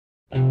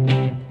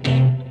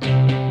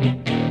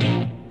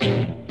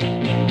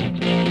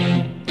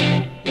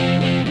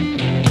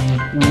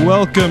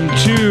welcome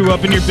to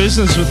Up in Your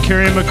Business with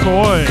Carrie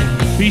McCoy.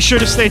 Be sure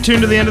to stay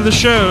tuned to the end of the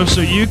show so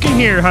you can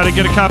hear how to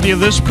get a copy of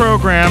this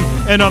program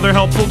and other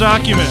helpful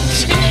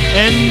documents.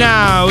 And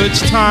now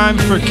it's time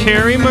for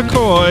Carrie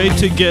McCoy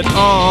to get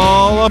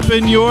all up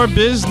in your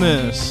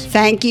business.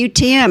 Thank you,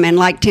 Tim. And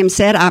like Tim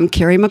said, I'm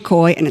Carrie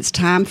McCoy, and it's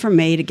time for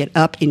me to get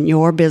up in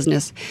your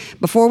business.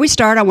 Before we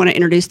start, I want to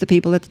introduce the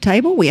people at the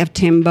table. We have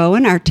Tim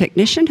Bowen, our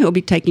technician, who will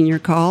be taking your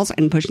calls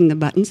and pushing the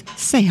buttons.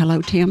 Say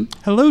hello, Tim.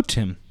 Hello,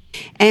 Tim.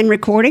 And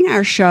recording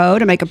our show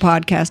to make a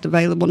podcast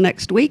available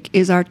next week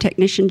is our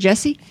technician,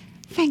 Jesse.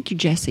 Thank you,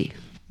 Jesse.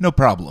 No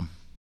problem.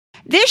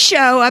 This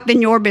show, Up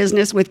in Your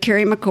Business with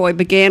Carrie McCoy,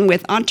 began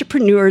with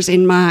entrepreneurs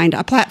in mind,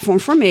 a platform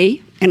for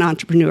me, an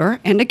entrepreneur,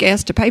 and a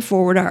guest to pay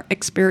forward our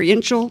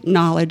experiential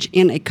knowledge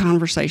in a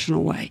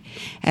conversational way.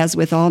 As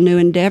with all new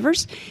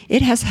endeavors,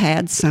 it has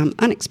had some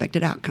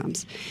unexpected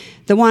outcomes.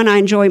 The one I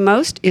enjoy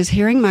most is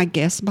hearing my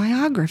guest's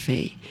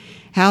biography,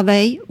 how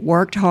they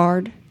worked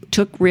hard,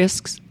 took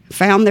risks,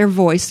 found their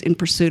voice in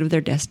pursuit of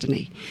their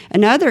destiny.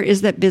 Another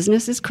is that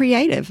business is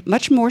creative,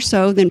 much more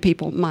so than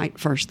people might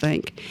first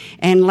think.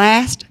 And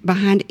last,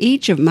 behind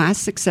each of my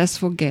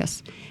successful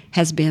guests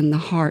has been the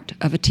heart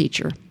of a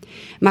teacher.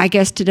 My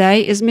guest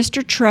today is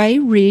Mr. Trey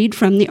Reed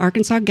from the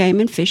Arkansas Game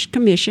and Fish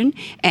Commission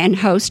and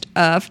host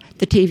of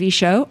the TV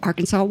show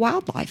Arkansas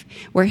Wildlife,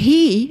 where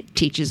he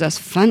teaches us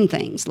fun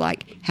things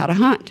like how to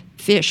hunt,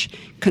 fish,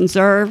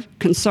 conserve,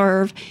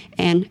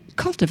 and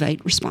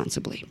cultivate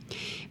responsibly.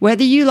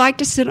 Whether you like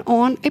to sit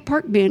on a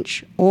park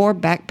bench or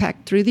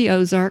backpack through the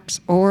Ozarks,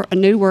 or a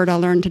new word I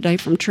learned today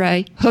from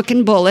Trey, hook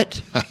and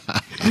bullet.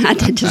 I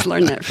did just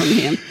learn that from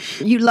him.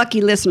 You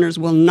lucky listeners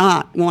will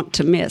not want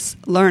to miss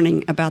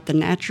learning about the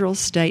natural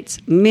state's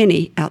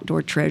many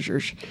outdoor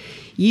treasures.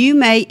 You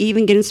may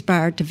even get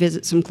inspired to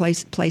visit some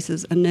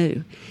places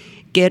anew,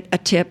 get a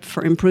tip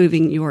for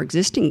improving your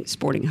existing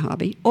sporting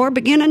hobby, or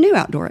begin a new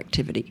outdoor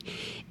activity.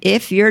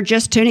 If you're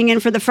just tuning in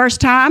for the first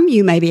time,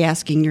 you may be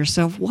asking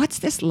yourself, what's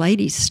this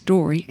lady's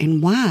story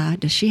and why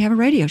does she have a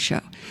radio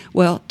show?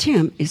 Well,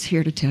 Tim is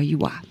here to tell you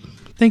why.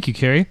 Thank you,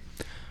 Carrie.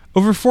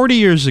 Over 40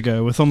 years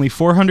ago, with only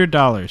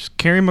 $400,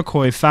 Carrie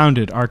McCoy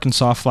founded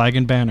Arkansas Flag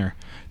and Banner.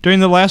 During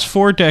the last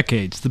 4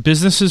 decades, the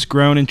business has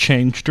grown and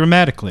changed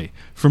dramatically,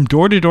 from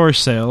door-to-door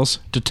sales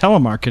to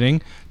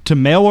telemarketing to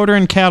mail order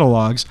and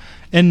catalogs,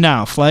 and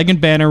now Flag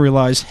and Banner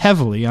relies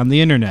heavily on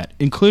the internet,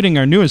 including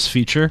our newest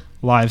feature,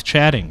 live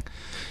chatting.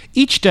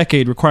 Each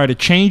decade required a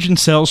change in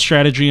sales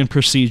strategy and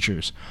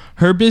procedures.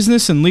 Her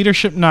business and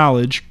leadership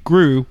knowledge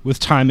grew with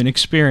time and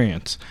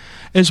experience,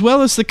 as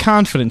well as the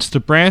confidence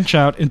to branch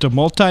out into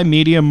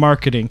multimedia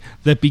marketing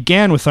that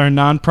began with our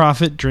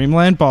nonprofit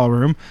Dreamland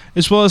Ballroom,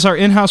 as well as our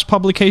in-house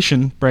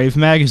publication, Brave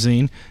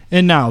Magazine,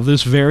 and now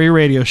this very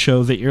radio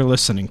show that you're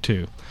listening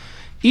to.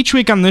 Each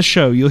week on this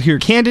show, you'll hear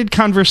candid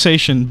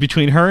conversation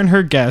between her and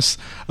her guests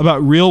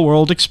about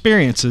real-world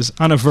experiences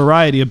on a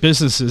variety of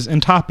businesses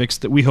and topics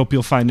that we hope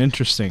you'll find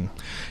interesting.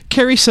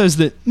 Carrie says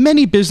that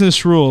many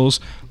business rules,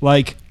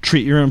 like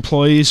treat your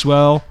employees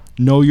well,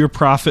 know your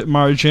profit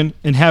margin,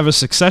 and have a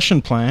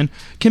succession plan,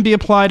 can be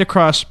applied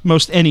across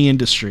most any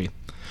industry.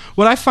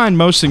 What I find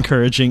most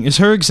encouraging is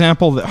her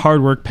example that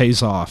hard work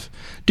pays off.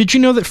 Did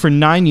you know that for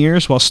 9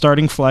 years while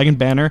starting Flag and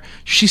Banner,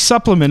 she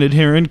supplemented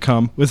her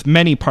income with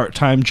many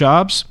part-time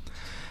jobs?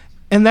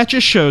 And that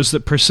just shows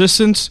that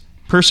persistence,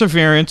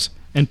 perseverance,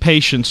 and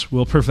patience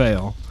will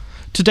prevail.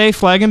 Today,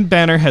 Flag and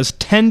Banner has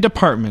 10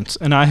 departments,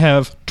 and I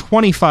have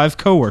 25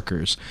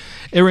 coworkers.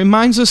 It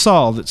reminds us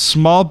all that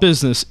small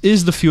business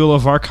is the fuel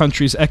of our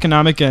country's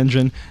economic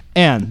engine,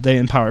 and they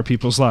empower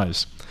people's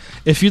lives.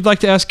 If you'd like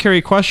to ask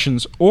Carrie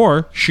questions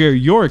or share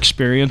your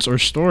experience or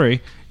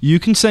story, you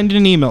can send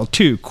an email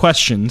to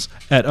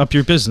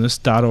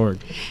questions@upyourbusiness.org.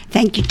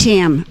 Thank you,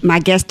 Tim. My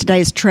guest today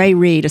is Trey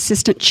Reed,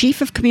 Assistant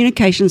Chief of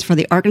Communications for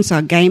the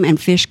Arkansas Game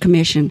and Fish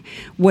Commission,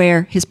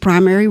 where his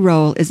primary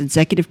role is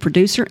executive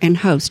producer and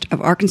host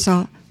of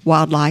Arkansas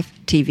Wildlife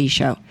TV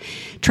show.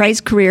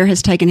 Trey's career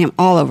has taken him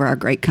all over our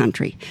great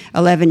country.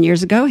 11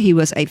 years ago, he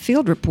was a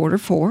field reporter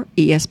for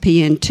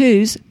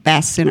ESPN2's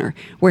Bass Center,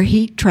 where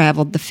he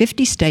traveled the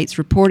 50 states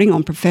reporting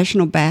on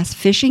professional bass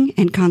fishing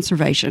and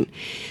conservation.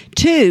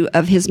 2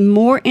 of his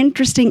more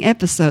interesting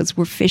episodes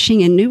were fishing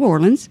in New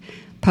Orleans,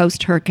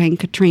 post-Hurricane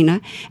Katrina,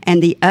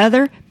 and the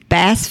other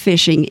bass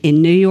fishing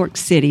in New York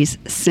City's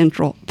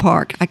Central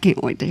Park. I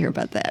can't wait to hear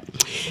about that.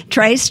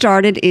 Trey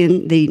started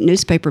in the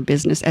newspaper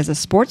business as a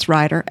sports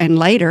writer and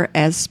later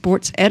as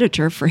sports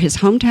editor for his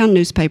hometown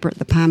newspaper,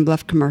 the Pine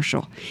Bluff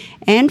Commercial.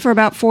 And for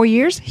about 4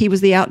 years, he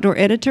was the outdoor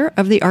editor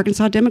of the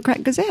Arkansas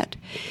Democrat-Gazette.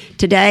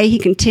 Today, he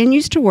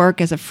continues to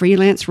work as a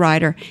freelance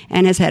writer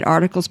and has had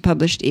articles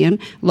published in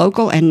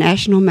local and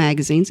national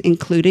magazines,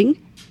 including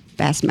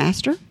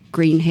Bassmaster,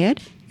 Greenhead,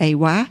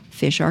 AY,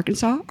 Fish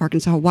Arkansas,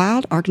 Arkansas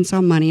Wild,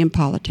 Arkansas Money and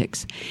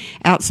Politics.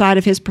 Outside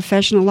of his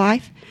professional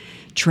life,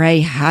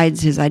 Trey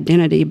hides his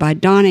identity by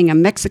donning a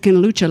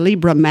Mexican lucha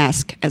libre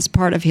mask as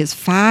part of his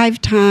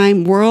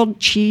 5-time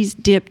World Cheese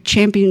Dip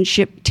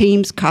Championship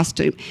team's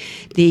costume,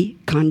 the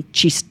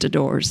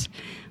Conquistadors.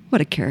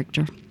 What a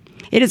character.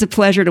 It is a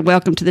pleasure to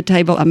welcome to the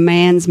table a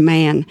man's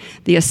man,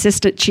 the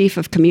Assistant Chief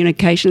of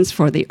Communications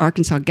for the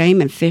Arkansas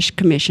Game and Fish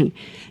Commission,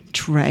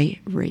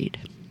 Trey Reed.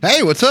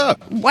 Hey, what's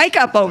up? Wake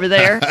up over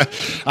there.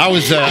 I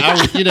was,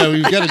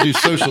 we've got to do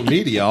social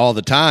media all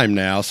the time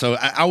now. So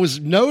I was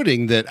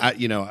noting that, I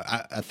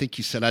think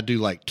you said I do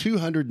like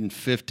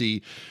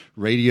 250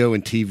 radio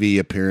and TV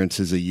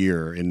appearances a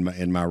year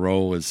in my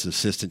role as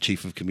Assistant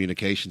Chief of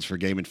Communications for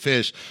Game and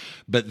Fish.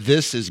 But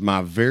this is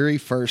my very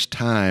first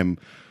time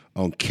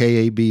on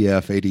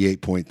KABF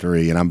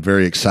 88.3, and I'm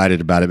very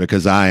excited about it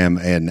because I am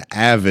an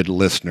avid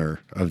listener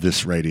of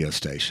this radio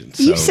station.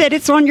 So you said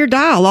it's on your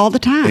dial all the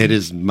time. it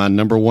is my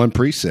number one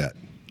preset.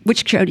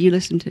 Which show do you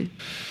listen to?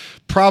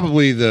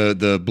 Probably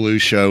the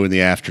Blues Show in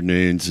the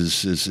afternoons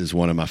is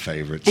one of my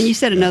favorites. And you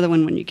said another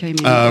one when you came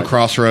in.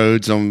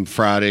 Crossroads on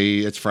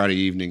Friday. It's Friday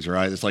evenings,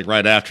 right? It's like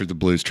right after the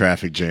Blues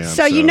traffic jam.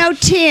 So you know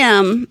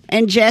Tim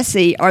and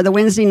Jesse are the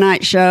Wednesday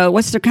night show.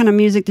 What's the kind of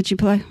music that you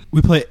play?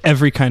 We play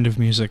every kind of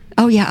music.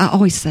 Oh, yeah, I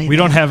always say We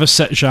that. don't have a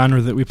set genre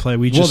that we play.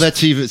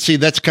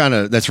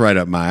 That's right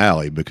up my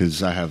alley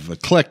because I have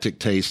eclectic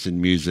taste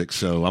in music,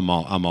 so I'm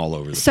all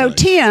over the So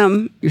place.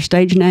 Tim, your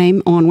stage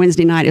name on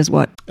Wednesday night is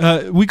what?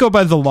 We go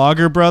by the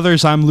Lager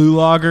Brothers. I'm Lou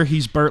Lager.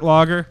 He's Bert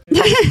Lager.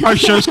 Our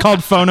show's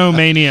called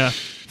Phonomania.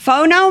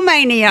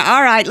 Phonomania.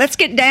 All right, let's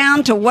get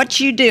down to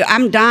what you do.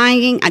 I'm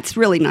dying. It's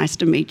really nice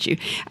to meet you.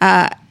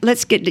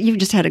 You've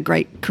just had a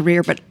great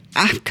career, but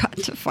I've got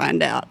to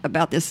find out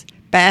about this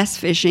bass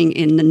fishing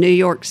in the New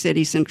York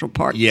City Central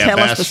Park. Yeah, Tell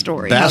us the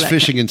story. Bass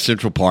fishing in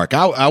Central Park.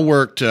 I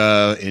worked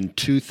in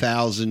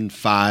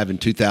 2005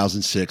 and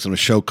 2006 on a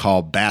show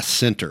called Bass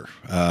Center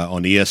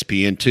on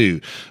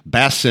ESPN2.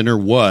 Bass Center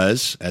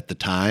was, at the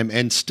time,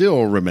 and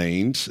still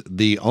remains,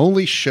 the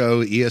only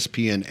show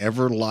ESPN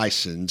ever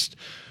licensed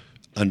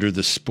under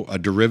a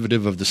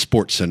derivative of the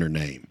SportsCenter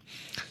name.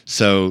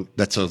 So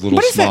that's a little.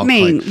 What does that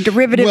mean?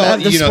 Derivative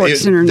of the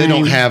SportsCenter name. They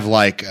don't have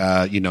like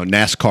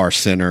NASCAR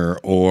Center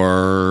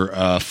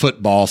or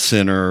Football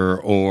Center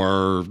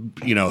or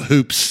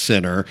Hoops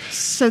Center.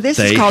 So this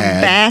is called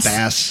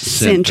Bass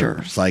Center.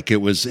 It's like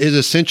it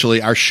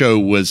essentially our show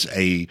was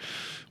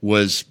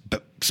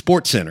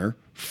SportsCenter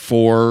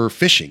for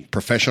fishing,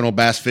 professional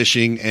bass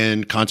fishing,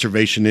 and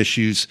conservation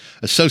issues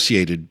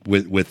associated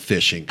with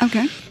fishing.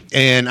 Okay.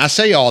 And I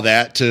say all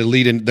that to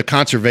lead in the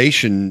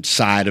conservation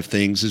side of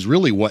things is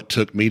really what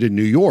took me to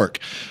New York.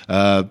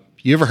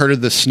 You ever heard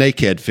of the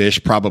snakehead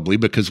fish? Probably,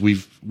 because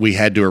we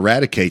had to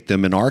eradicate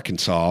them in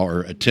Arkansas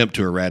or attempt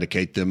to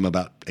eradicate them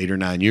about 8 or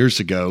 9 years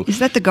ago. Is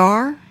that the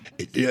gar?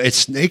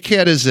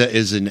 Snakehead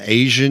is an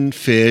Asian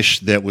fish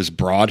that was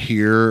brought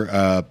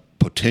here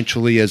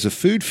potentially as a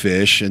food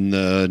fish in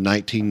the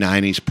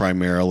 1990s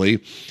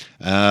primarily.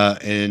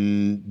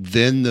 And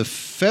then the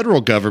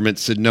federal government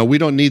said, no, we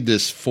don't need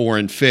this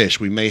foreign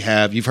fish. We may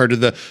have, you've heard of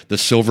the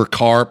silver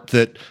carp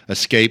that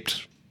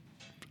escaped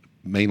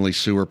mainly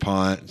sewer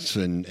ponds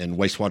and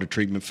wastewater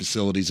treatment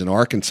facilities in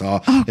Arkansas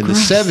in the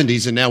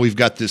 70s. And now we've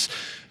got this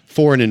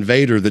foreign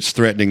invader that's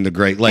threatening the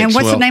Great Lakes. And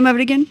what's the name of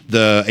it again?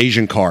 The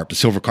Asian carp, the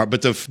silver carp.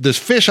 But this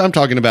fish I'm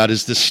talking about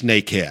is the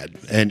snakehead,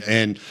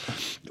 and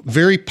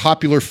very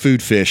popular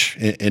food fish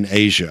in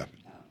Asia.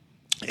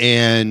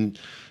 And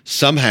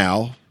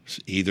somehow,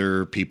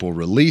 either people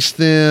released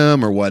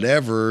them or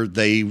whatever,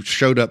 they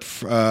showed up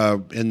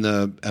in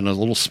a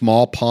little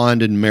small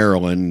pond in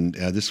Maryland.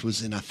 This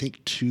was in, I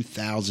think,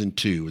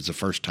 2002 was the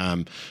first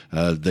time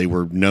they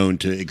were known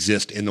to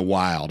exist in the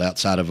wild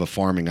outside of a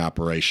farming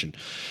operation.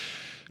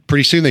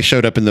 Pretty soon they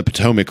showed up in the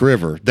Potomac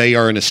River. They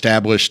are an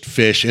established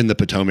fish in the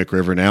Potomac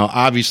River now.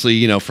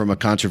 Obviously, from a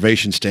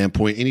conservation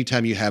standpoint,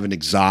 anytime you have an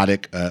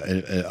exotic,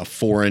 a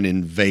foreign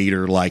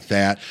invader like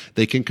that,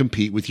 they can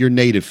compete with your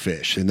native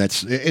fish. And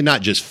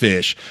not just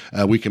fish.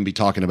 We can be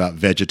talking about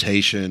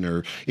vegetation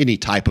or any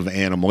type of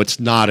animal. It's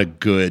not a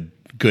good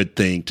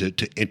thing to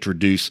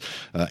introduce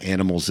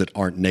animals that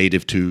aren't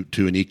native to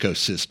an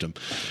ecosystem.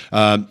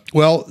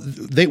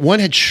 One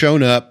had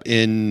shown up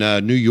in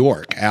New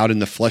York, out in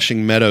the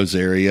Flushing Meadows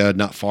area,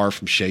 not far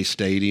from Shea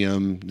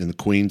Stadium in the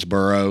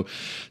Queensboro.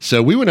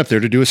 So we went up there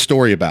to do a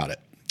story about it.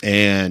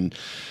 And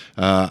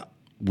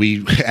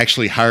we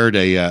actually hired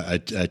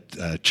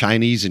a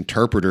Chinese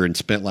interpreter and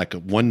spent like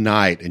one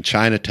night in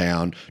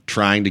Chinatown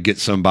trying to get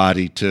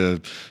somebody to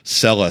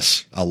sell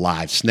us a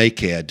live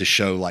snakehead to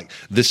show like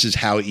this is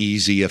how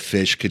easy a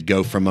fish could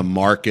go from a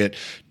market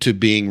to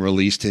being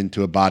released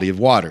into a body of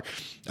water.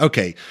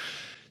 Okay.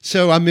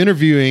 So I'm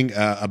interviewing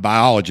a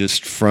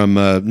biologist from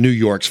New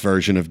York's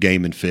version of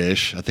Game and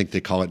Fish. I think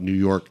they call it New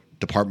York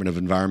Department of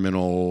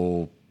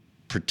Environmental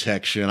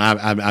Protection.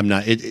 I'm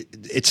not.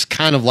 It's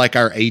kind of like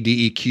our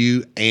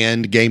ADEQ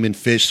and Game and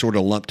Fish sort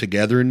of lumped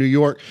together in New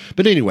York.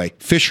 But anyway,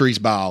 fisheries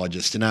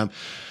biologist, and I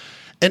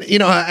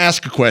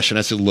asked a question.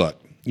 I said, "Look,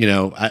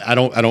 I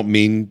don't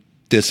mean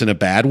this in a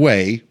bad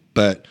way,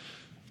 but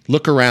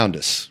look around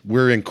us.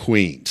 We're in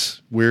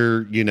Queens.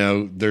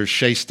 There's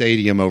Shea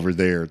Stadium over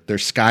there.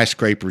 There's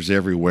skyscrapers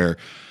everywhere.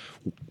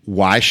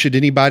 why should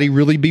anybody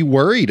really be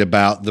worried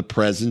about the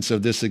presence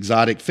of this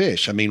exotic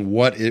fish? I mean,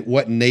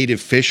 what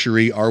native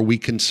fishery are we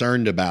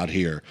concerned about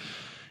here?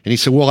 And he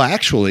said, well,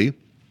 actually,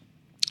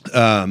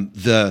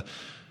 there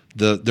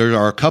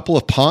are a couple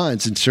of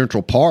ponds in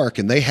Central Park,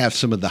 and they have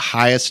some of the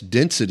highest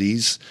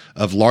densities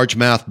of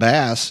largemouth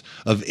bass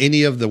of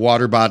any of the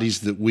water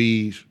bodies that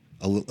we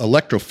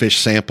electrofish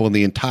sample in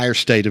the entire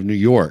state of New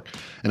York.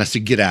 And I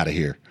said, get out of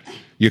here.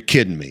 You're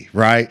kidding me,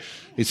 right?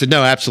 He said,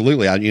 no,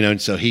 absolutely.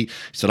 And so he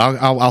said,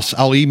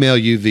 I'll email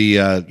you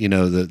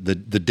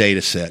the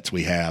data sets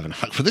we have. And I'm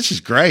like, well, this is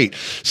great.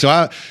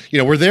 So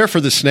we're there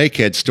for the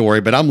snakehead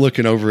story, but I'm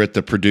looking over at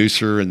the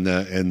producer and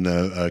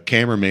the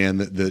cameraman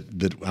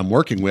that I'm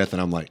working with,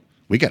 and I'm like,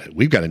 we've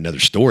got another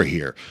story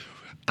here.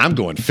 I'm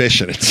going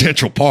fishing in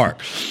Central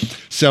Park.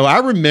 So I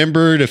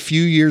remembered a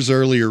few years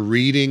earlier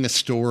reading a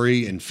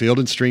story in Field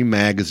and Stream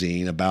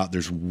magazine about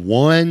there's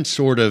one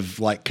sort of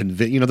like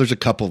there's a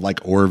couple of like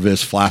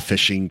Orvis fly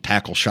fishing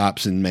tackle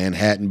shops in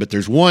Manhattan, but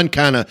there's one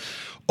kind of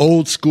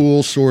old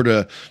school sort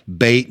of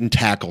bait and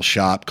tackle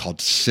shop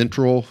called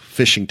Central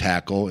Fishing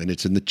Tackle, and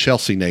it's in the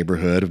Chelsea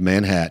neighborhood of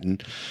Manhattan.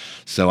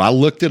 So I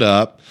looked it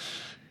up.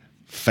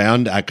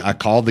 I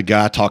called the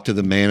guy, talked to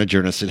the manager,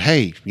 and I said,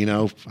 hey,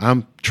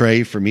 I'm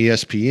Trey from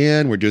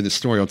ESPN. We're doing this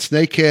story on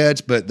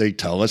snakeheads, but they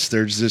tell us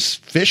there's this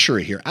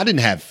fishery here. I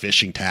didn't have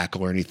fishing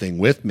tackle or anything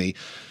with me.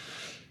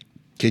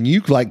 Can you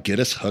get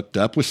us hooked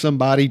up with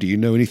somebody? Do you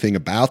know anything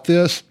about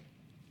this?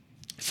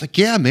 It's like,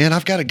 yeah, man,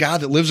 I've got a guy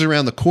that lives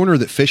around the corner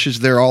that fishes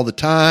there all the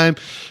time.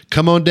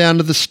 Come on down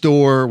to the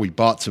store. We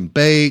bought some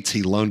baits.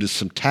 He loaned us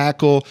some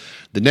tackle.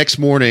 The next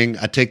morning,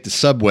 I take the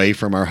subway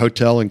from our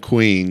hotel in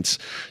Queens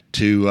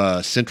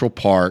to Central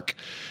Park,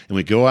 and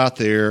we go out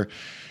there.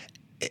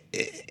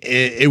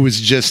 It was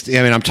just,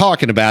 I'm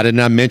talking about it,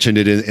 and I mentioned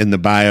it in the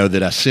bio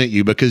that I sent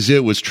you because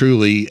it was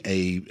truly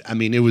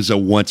it was a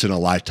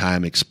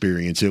once-in-a-lifetime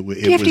experience. Do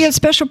you have to get a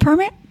special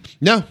permit?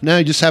 No,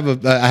 you just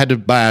have I had to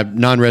buy a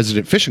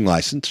non-resident fishing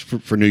license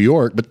for New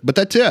York, but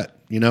that's it.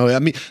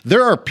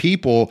 There are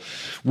people,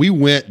 we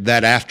went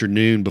that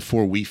afternoon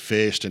before we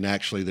fished, and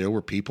actually there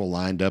were people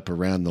lined up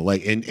around the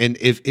lake. And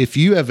if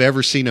you have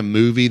ever seen a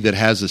movie that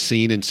has a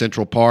scene in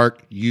Central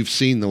Park, you've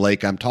seen the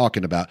lake I'm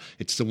talking about.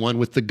 It's the one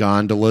with the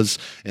gondolas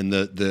and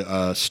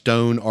the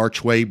stone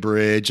archway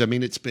bridge.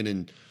 It's been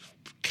in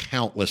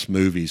countless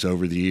movies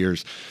over the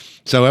years.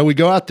 So we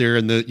go out there,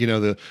 and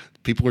the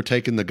people are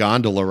taking the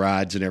gondola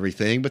rides and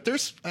everything, but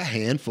there's a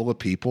handful of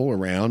people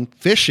around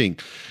fishing,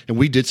 and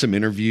we did some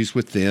interviews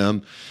with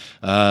them.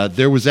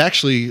 There was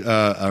actually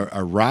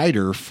a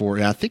writer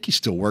I think he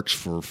still works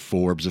for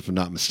Forbes, if I'm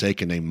not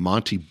mistaken, named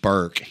Monty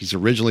Burke. He's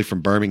originally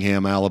from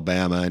Birmingham,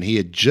 Alabama, and he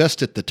had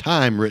just at the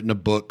time written a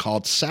book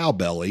called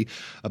Sowbelly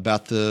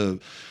about the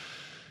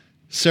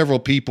several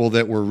people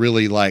that were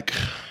really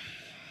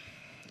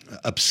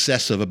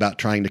obsessive about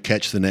trying to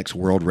catch the next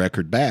world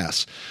record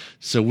bass.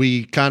 So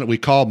we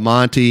called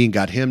Monty and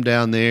got him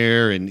down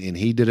there, and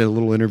he did a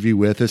little interview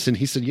with us, and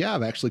he said, yeah,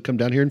 I've actually come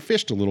down here and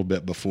fished a little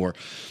bit before.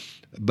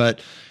 But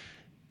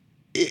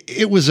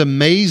it was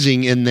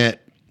amazing in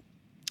that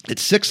at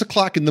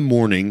 6:00 in the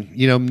morning,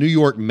 New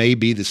York may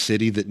be the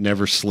city that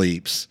never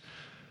sleeps,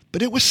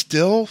 but it was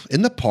still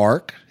in the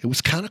park. It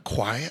was kind of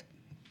quiet,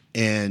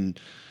 and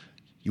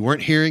you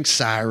weren't hearing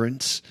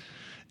sirens.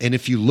 And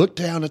if you look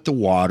down at the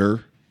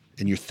water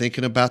and you're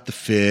thinking about the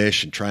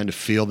fish and trying to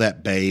feel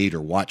that bait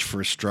or watch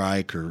for a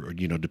strike or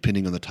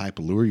depending on the type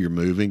of lure you're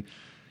moving,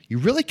 you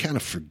really kind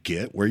of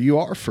forget where you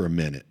are for a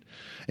minute.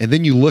 And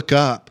then you look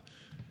up,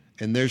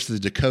 and there's the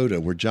Dakota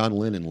where John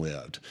Lennon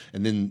lived.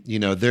 And then,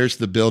 there's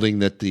the building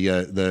that the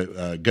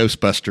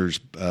Ghostbusters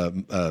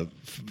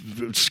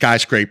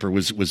skyscraper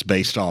was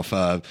based off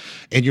of.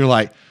 And you're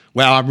like,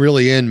 wow, I'm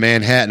really in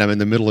Manhattan. I'm in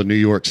the middle of New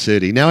York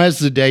City. Now, as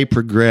the day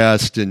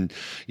progressed and,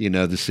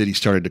 the city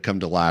started to come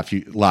to life,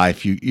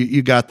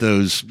 you got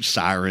those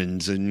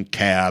sirens and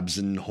cabs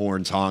and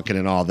horns honking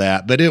and all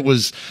that. But it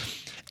was,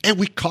 and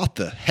we caught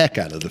the heck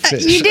out of the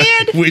fish. You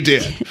did? We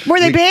did. Were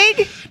they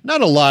big?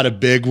 Not a lot of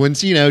big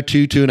ones.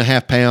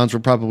 2.5 pounds were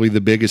probably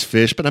the biggest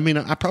fish. But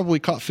I probably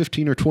caught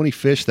 15 or 20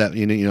 fish that,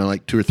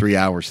 2 or 3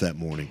 hours that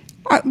morning.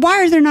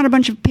 Why are there not a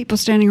bunch of people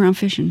standing around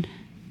fishing?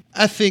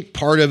 I think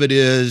part of it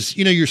is,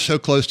 you're so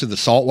close to the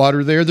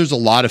saltwater there. There's a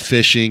lot of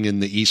fishing in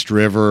the East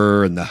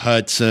River and the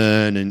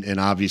Hudson and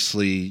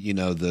obviously,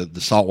 the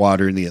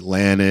saltwater in the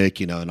Atlantic,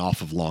 and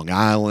off of Long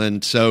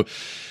Island. So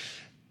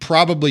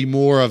probably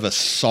more of a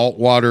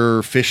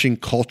saltwater fishing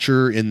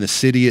culture in the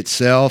city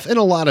itself. And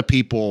a lot of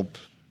people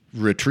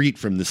retreat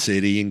from the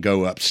city and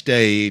go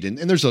upstate. And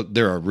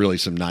there are really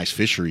some nice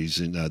fisheries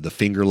in the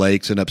Finger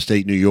Lakes in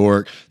upstate New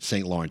York,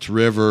 St. Lawrence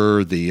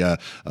River, the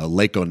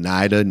Lake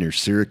Oneida near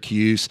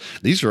Syracuse.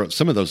 These are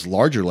some of those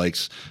larger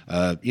lakes.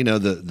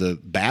 The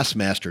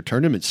Bassmaster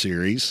Tournament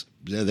Series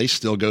they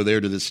still go there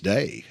to this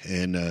day.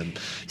 And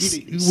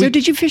so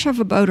did you fish off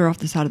a boat or off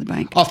the side of the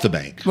bank? Off the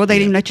bank. Well, they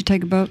didn't let you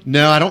take a boat?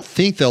 No, I don't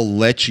think they'll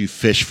let you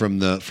fish from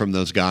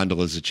those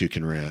gondolas that you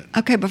can rent.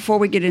 Okay, before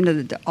we get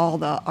into all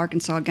the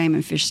Arkansas game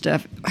and fish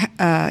stuff,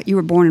 you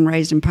were born and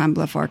raised in Pine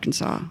Bluff,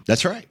 Arkansas.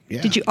 That's right.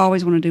 Yeah. Did you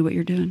always want to do what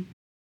you're doing?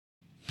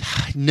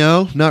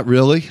 No, not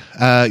really.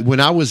 When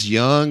I was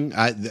young,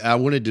 I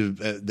wanted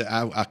to.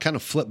 I kind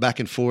of flipped back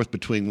and forth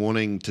between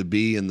wanting to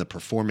be in the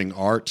performing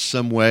arts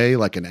some way,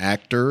 like an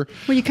actor.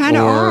 Well, you kind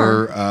of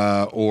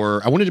are.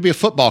 Or I wanted to be a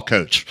football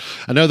coach.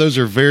 I know those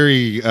are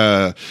very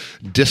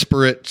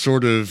disparate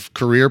sort of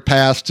career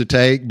paths to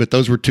take, but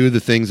those were two of the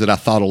things that I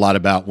thought a lot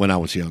about when I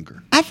was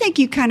younger. I think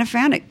you kind of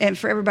found it. And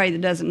for everybody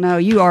that doesn't know,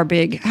 you are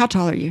big. How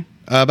tall are you?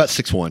 About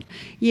 6'1".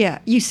 Yeah,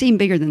 you seem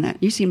bigger than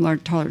that. You seem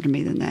taller to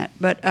me than that.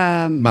 But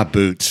my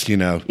boots, it's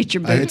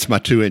your boots. It's my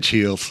 2-inch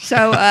heels.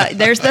 So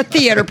there's the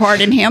theater part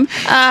in him.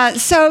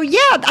 So yeah,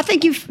 I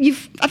think you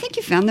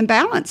found the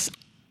balance.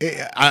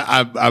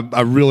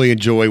 I really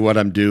enjoy what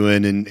I'm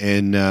doing,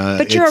 and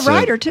but you're a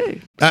writer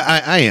too.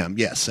 I am,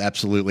 yes,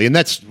 absolutely, and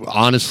that's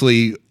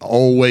honestly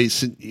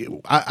always.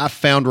 I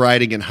found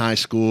writing in high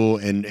school,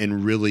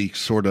 and really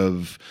sort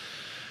of.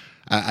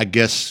 I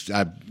guess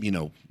I,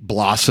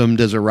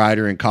 blossomed as a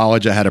writer in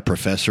college. I had a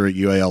professor at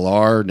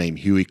UALR named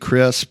Huey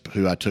Crisp,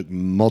 who I took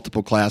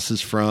multiple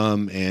classes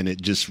from, and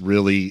it just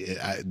really,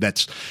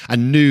 I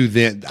knew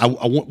that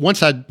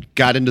once I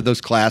got into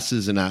those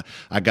classes and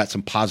I got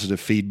some positive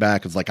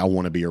feedback, it's like, I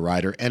want to be a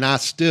writer. And I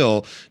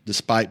still,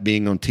 despite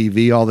being on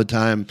TV all the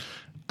time,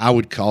 I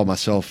would call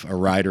myself a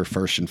writer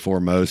first and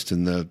foremost,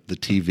 and the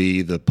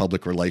TV, the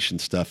public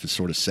relations stuff is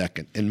sort of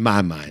second, in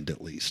my mind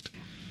at least.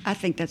 I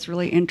think that's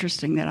really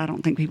interesting that I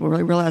don't think people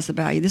really realize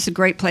about you. This is a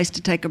great place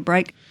to take a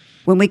break.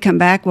 When we come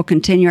back, we'll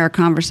continue our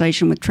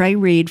conversation with Trey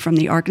Reed from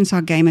the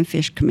Arkansas Game and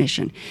Fish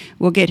Commission.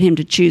 We'll get him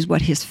to choose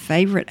what his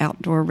favorite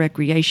outdoor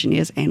recreation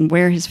is and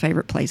where his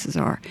favorite places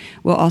are.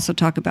 We'll also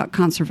talk about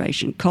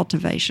conservation,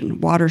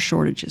 cultivation, water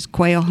shortages,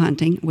 quail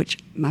hunting, which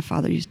my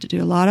father used to do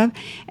a lot of,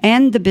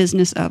 and the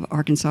business of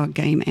Arkansas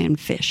Game and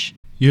Fish.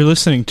 You're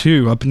listening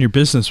to Up in Your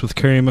Business with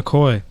Carrie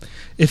McCoy.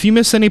 If you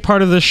miss any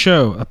part of this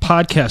show, a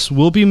podcast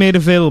will be made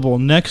available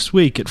next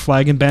week at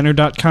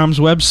flagandbanner.com's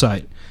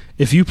website.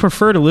 If you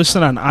prefer to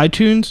listen on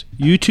iTunes,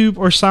 YouTube,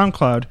 or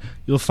SoundCloud,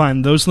 you'll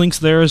find those links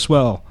there as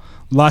well.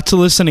 Lots of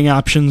listening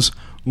options.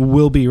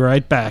 We'll be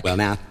right back. Well,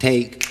 now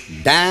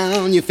take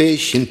down your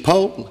fishing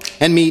pole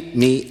and meet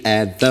me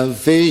at the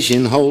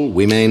fishing hole.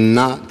 We may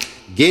not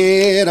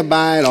get a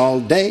bite all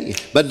day,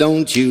 but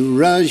don't you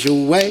rush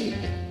away.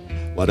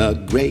 What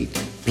a great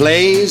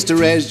place to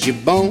rest your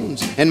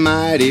bones, and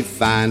mighty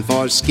fine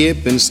for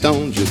skipping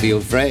stones. You'll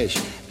feel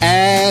fresh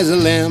as a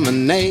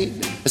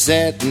lemonade,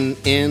 setting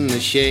in the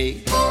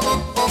shade.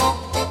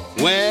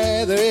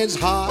 Whether it's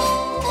hot,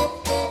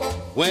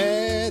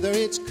 whether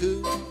it's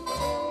cool.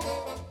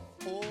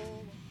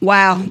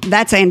 Wow,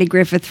 that's Andy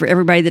Griffith for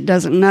everybody that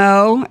doesn't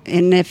know.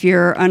 And if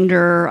you're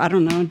under, I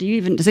don't know,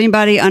 does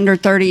anybody under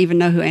 30 even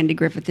know who Andy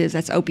Griffith is?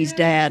 That's Opie's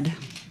dad.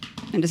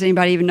 And does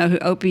anybody even know who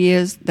Opie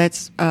is?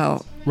 That's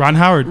Ron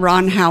Howard.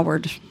 Ron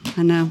Howard.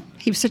 I know.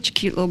 He was such a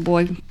cute little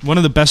boy. One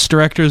of the best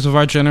directors of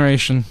our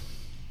generation.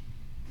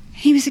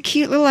 He was a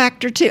cute little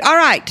actor, too. All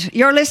right.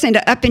 You're listening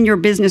to Up in Your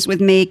Business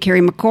with me,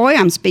 Carrie McCoy.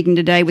 I'm speaking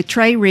today with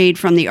Trey Reed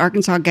from the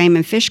Arkansas Game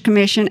and Fish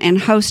Commission and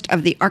host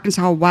of the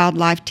Arkansas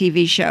Wildlife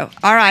TV show.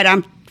 All right.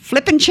 I'm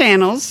flipping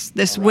channels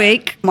this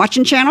week,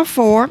 watching Channel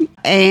 4,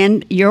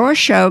 and your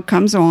show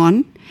comes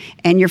on,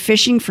 and you're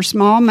fishing for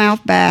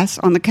smallmouth bass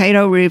on the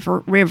Cato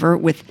River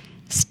with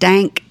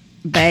stank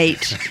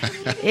bait.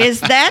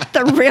 Is that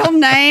the real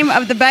name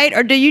of the bait,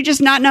 or do you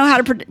just not know how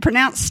to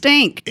pronounce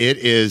stink? It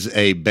is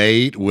a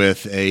bait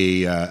with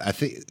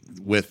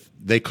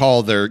they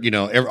call their,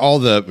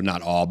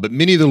 not all, but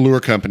many of the lure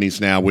companies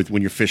now,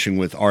 when you're fishing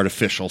with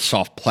artificial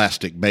soft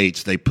plastic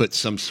baits, they put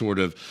some sort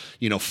of,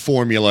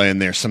 formula in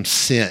there, some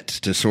scent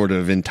to sort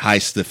of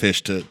entice the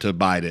fish to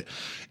bite it.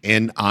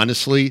 And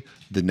honestly,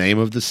 the name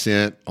of the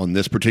scent on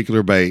this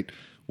particular bait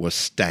was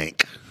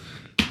stank.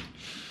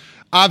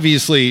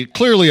 Obviously,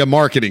 clearly a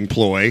marketing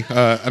ploy.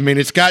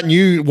 It's gotten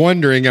you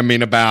wondering,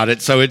 about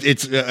it. So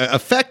it's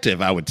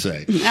effective, I would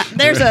say.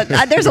 There's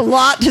a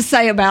lot to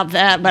say about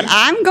that, but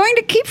I'm going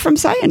to keep from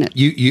saying it.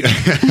 You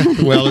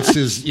well, it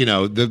says,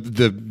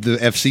 the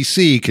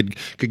FCC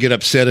could get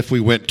upset if we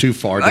went too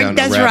far down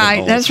the rabbit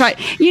hole. That's right.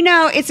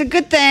 It's a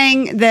good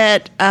thing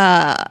that,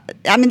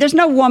 there's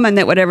no woman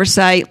that would ever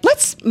say,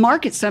 let's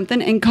market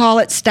something and call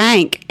it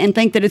stank and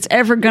think that it's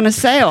ever going to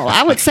sell.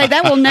 I would say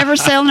that will never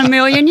sell in a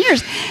million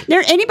years.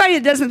 Anybody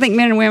that doesn't think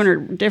men and women are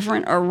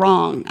different or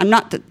wrong. I'm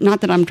not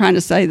that I'm trying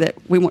to say that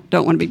we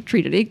don't want to be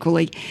treated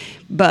equally,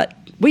 but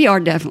we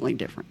are definitely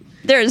different.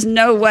 There is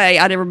no way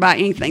I'd ever buy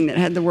anything that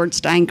had the word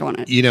stank on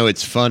it.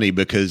 It's funny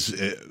because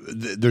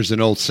there's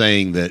an old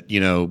saying that,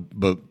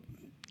 but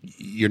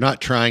you're not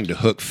trying to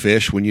hook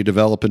fish when you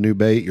develop a new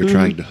bait. You're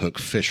trying to hook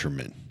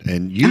fishermen.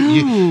 And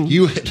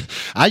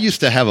I used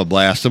to have a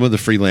blast. Some of the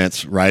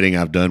freelance writing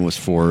I've done was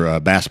for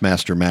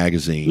Bassmaster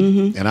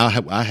Magazine, and I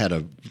had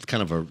a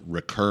kind of a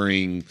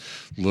recurring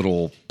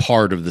little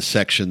part of the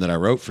section that I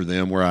wrote for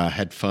them where I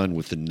had fun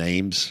with the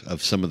names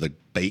of some of the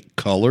bait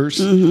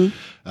colors.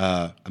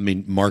 I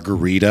mean,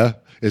 margarita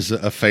is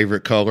a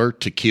favorite color.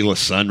 Tequila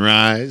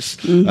Sunrise,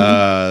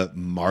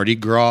 Mardi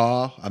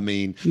Gras. I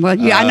mean, well,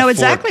 yeah, I know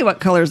exactly what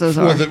colors those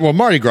are. Well,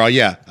 Mardi Gras,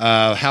 yeah.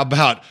 How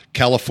about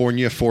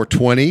California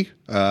 420?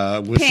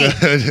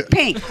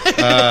 Pink.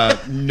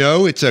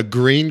 No, it's a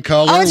green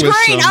color. Oh, it's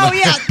green. Oh,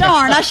 yeah.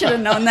 Darn, I should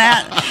have known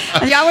that.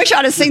 I wish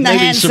I'd have seen the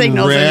hand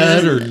signals.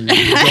 Red or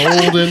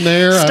gold in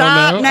there. Stop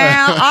I don't know.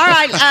 now. All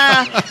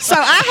right. So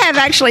I have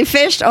actually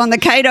fished on the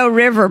Cato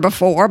River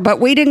before,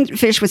 but we didn't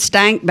fish with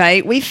stank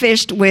bait. We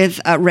fished with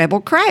Rebel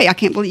Cray. I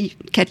can't believe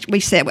we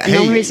said.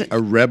 A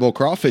Rebel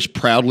crawfish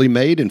proudly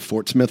made in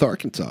Fort Smith,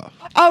 Arkansas.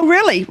 Oh,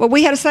 really? Well,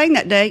 we had a saying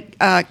that day,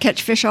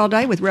 catch fish all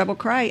day with Rebel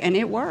Cray, and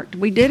it worked.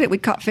 We did it. We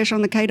caught fish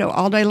on the Cato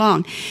all day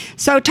long.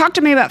 So talk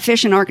to me about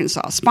fish in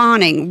Arkansas,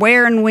 spawning,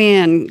 where and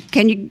when,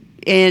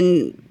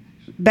 and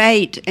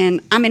bait,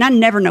 and I mean, I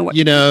never know what.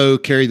 You know,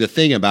 Carrie, the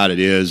thing about it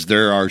is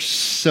there are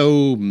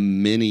so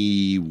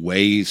many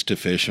ways to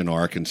fish in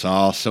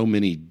Arkansas, so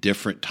many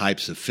different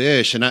types of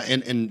fish,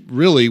 and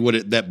really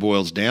what that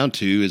boils down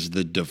to is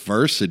the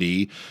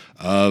diversity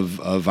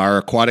of our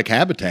aquatic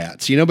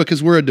habitats, you know,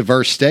 because we're a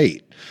diverse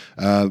state.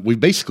 We've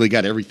basically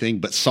got everything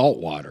but salt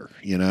water,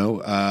 you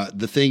know.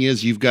 The thing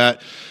is, you've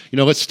got, you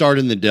know, let's start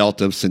in the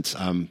Delta, since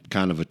I'm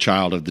kind of a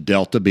child of the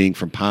Delta, being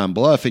from Pine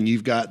Bluff, and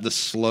you've got the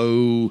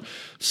slow,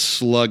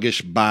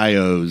 sluggish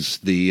bayous,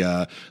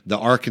 the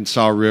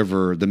Arkansas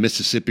River, the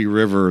Mississippi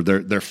River.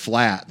 They're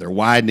flat, they're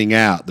widening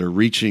out, they're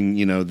reaching,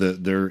 you know,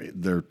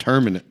 their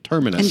terminus.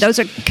 And those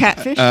are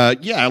catfish?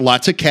 Yeah,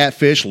 lots of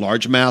catfish,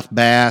 largemouth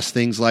bass,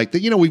 things like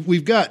that. You know,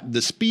 we've got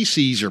the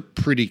species are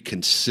pretty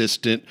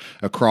consistent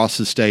across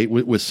the state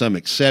with some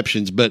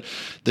exceptions, but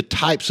the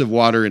types of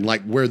water and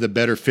like where the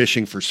better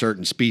fishing for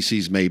certain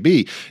species may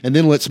be. And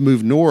then let's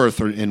move north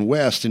and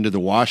west into the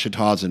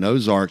Ouachitas and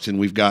Ozarks, and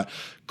we've got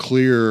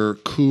clear,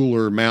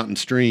 cooler mountain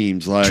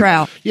streams like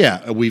trout.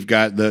 Yeah, we've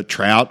got the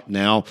trout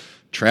now.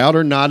 Trout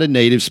are not a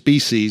native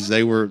species.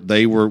 They were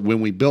when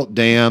we built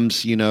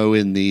dams, you know,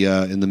 in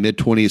the mid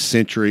 20th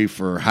century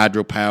for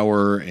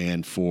hydropower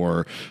and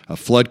for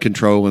flood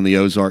control in the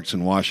Ozarks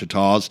and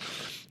Ouachitas.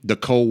 The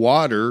cold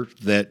water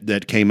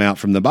that came out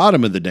from the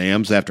bottom of the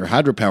dams after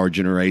hydropower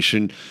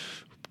generation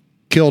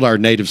killed our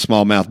native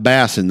smallmouth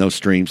bass in those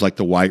streams, like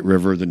the White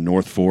River, the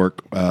North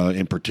Fork,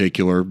 in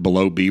particular,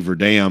 below Beaver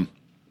Dam.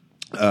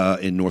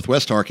 In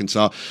northwest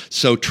Arkansas.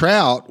 So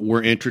trout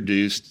were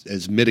introduced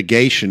as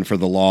mitigation for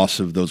the loss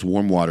of those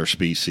warm water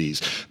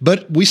species.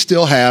 But we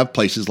still have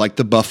places like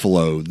the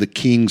Buffalo, the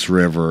Kings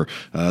River,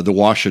 the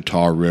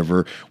Ouachita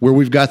River, where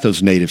we've got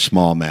those native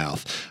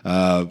smallmouth.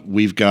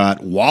 We've got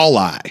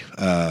walleye.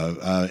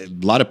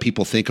 A lot of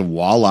people think of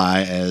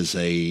walleye as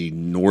a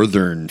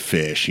northern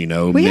fish, you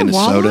know, we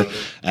Minnesota.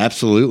 Have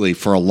Absolutely.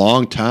 For a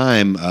long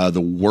time,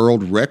 the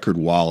world record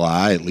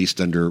walleye, at least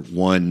under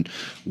one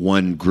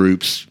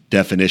group's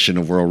definition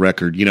of world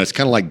record. You know, it's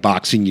kind of like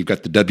boxing. You've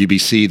got the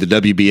WBC, the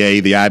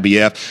WBA, the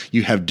IBF.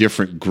 You have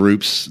different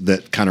groups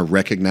that kind of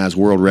recognize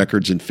world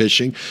records in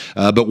fishing.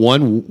 But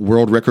one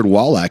world record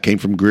walleye came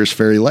from Greers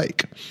Ferry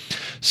Lake.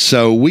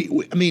 So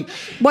I mean,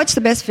 what's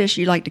the best fish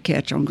you like to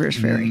catch on Greers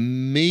Ferry?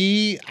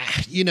 Me,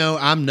 you know,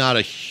 I'm not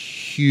a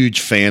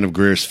huge fan of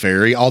Greers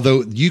Ferry,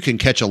 although you can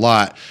catch a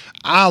lot.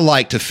 I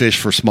like to fish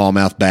for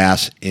smallmouth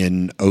bass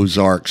in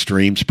Ozark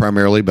streams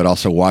primarily, but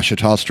also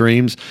Ouachita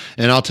streams.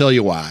 And I'll tell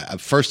you why.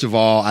 First of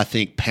all, I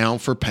think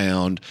pound for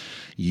pound,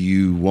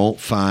 you won't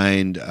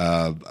find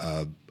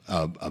a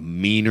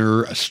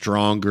meaner, a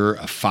stronger,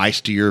 a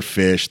feistier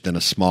fish than a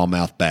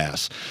smallmouth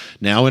bass.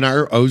 Now, in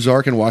our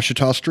Ozark and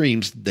Ouachita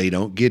streams, they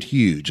don't get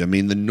huge. I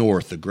mean, the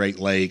north, the Great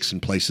Lakes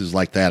and places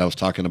like that, I was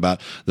talking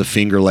about the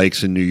Finger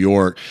Lakes in New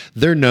York,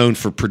 they're known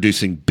for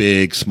producing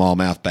big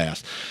smallmouth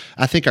bass.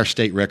 I think our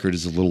state record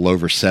is a little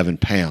over 7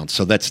 pounds,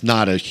 so that's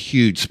not a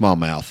huge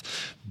smallmouth.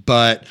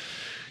 But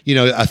you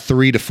know, a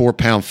 3 to 4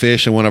 pound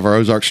fish in one of our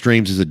Ozark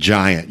streams is a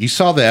giant. You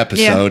saw the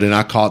episode, and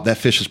I caught that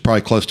fish is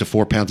probably close to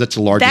 4 pounds. That's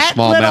the largest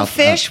smallmouth. That little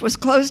fish was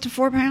close to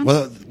 4 pounds?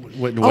 Well,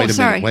 wait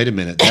a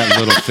minute. That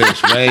little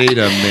fish. Wait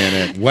a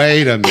minute.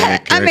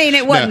 I mean,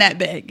 it wasn't that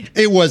big.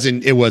 It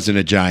wasn't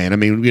a giant. I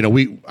mean, you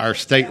know, our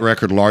state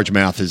record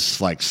largemouth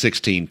is like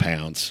 16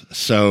 pounds.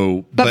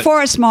 So, but for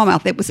a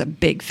smallmouth, it was a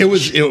big fish.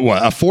 It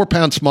was a 4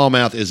 pound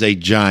smallmouth is a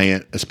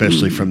giant,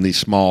 especially from these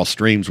small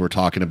streams we're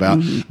talking about.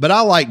 But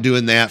I like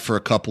doing that for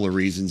a couple of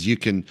reasons. You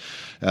can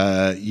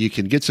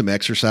get some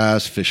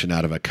exercise fishing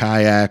out of a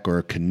kayak or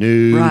a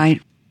canoe.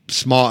 Right.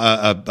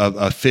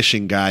 A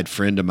fishing guide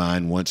friend of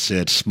mine once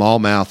said,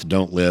 smallmouth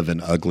don't live in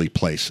ugly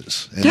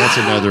places. And that's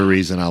another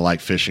reason I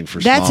like fishing for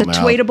smallmouth. That's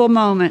a tweetable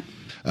moment.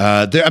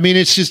 I mean,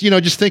 it's just,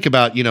 just think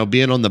about,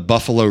 being on the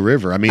Buffalo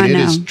River. I mean, it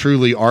is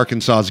truly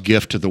Arkansas's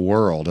gift to the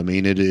world. I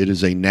mean, it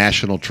is a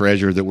national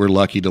treasure that we're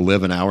lucky to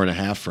live an hour and a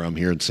half from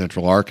here in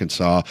central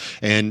Arkansas.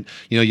 And,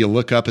 you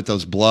look up at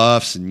those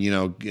bluffs and,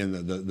 and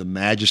the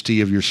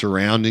majesty of your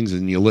surroundings,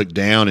 and you look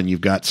down and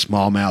you've got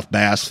smallmouth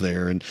bass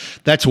there. And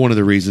that's one of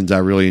the reasons I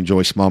really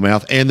enjoy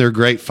smallmouth. And they're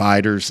great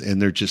fighters,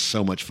 and they're just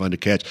so much fun to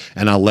catch.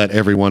 And I'll let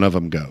every one of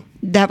them go.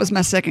 That was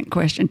my second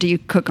question. Do you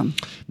cook them?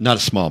 Not a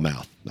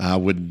smallmouth. I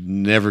would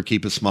never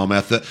keep a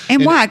smallmouth.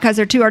 And why? Because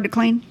they're too hard to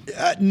clean?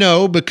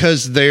 No,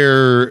 because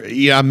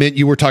I meant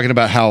you were talking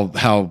about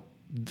how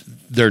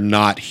they're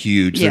not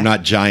huge. Yeah. They're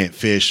not giant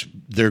fish.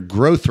 Their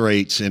growth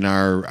rates in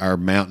our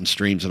mountain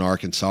streams in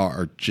Arkansas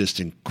are just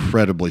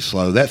incredibly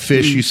slow. That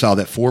fish you saw,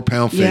 that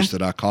 4-pound fish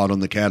that I caught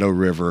on the Caddo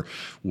River,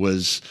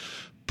 was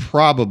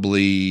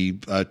probably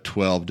a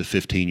 12 to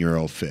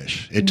 15-year-old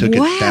fish. It took it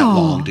that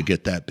long to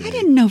get that big. I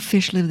didn't know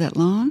fish lived that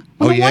long.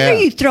 Well, no wonder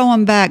you throw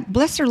them back.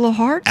 Bless their little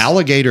hearts.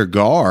 Alligator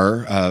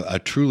gar, a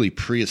truly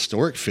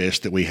prehistoric fish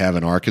that we have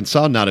in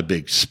Arkansas. Not a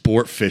big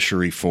sport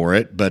fishery for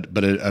it, but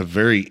a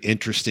very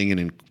interesting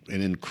and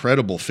an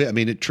incredible fish. I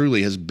mean, it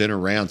truly has been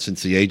around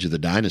since the age of the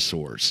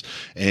dinosaurs.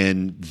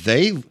 And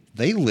they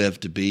live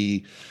to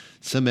be,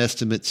 some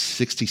estimates,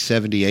 60,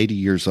 70, 80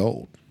 years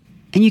old.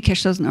 And you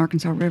catch those in the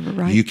Arkansas River,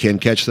 right? You can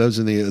catch those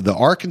in the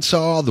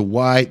Arkansas, the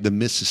White, the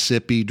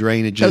Mississippi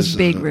drainages. Those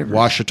big rivers.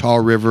 Ouachita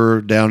River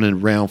down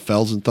and around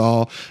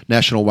Felsenthal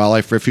National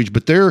Wildlife Refuge.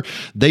 But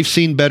they've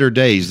seen better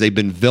days. They've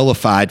been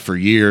vilified for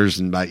years,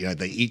 and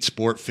they eat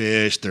sport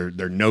fish. They're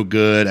no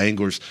good.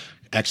 Anglers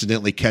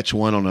accidentally catch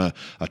one on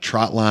a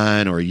trot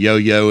line or a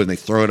yo-yo and they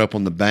throw it up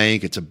on the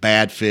bank. It's a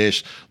bad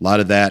fish. A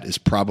lot of that is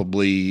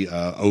probably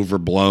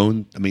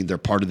overblown. I mean, they're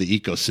part of the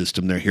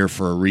ecosystem. They're here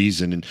for a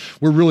reason. And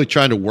we're really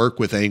trying to work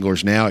with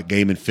anglers now at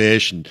Game and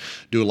Fish and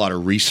do a lot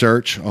of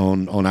research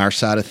on our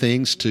side of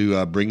things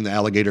to bring the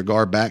alligator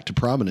gar back to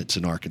prominence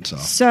in Arkansas.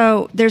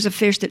 So there's a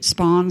fish that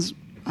spawns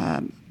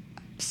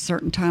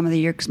certain time of the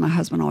year, because my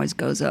husband always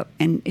goes up,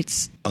 and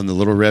it's on the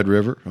Little Red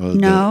River.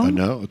 No,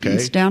 okay,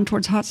 it's down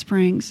towards Hot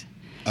Springs.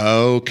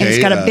 Okay, and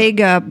it's got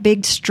a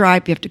big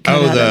stripe you have to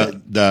cut out of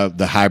it.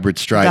 The hybrid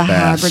striped bass. The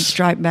hybrid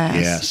striped bass.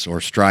 Yes,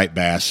 or striped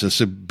bass.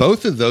 So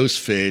both of those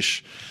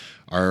fish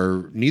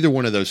neither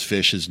one of those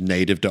fish is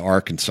native to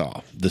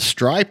Arkansas. The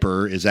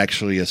striper is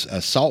actually a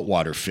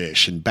saltwater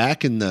fish. And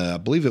back I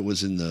believe it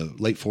was in the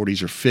late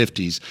 40s or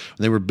 50s,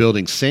 when they were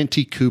building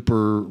Santee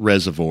Cooper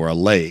Reservoir, a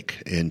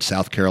lake in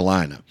South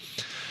Carolina.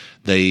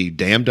 They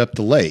dammed up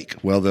the lake.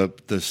 Well,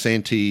 the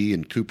Santee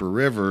and Cooper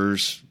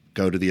rivers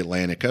go to the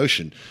Atlantic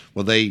Ocean.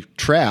 Well, they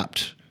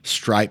trapped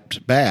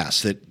striped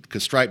bass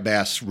because striped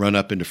bass run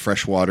up into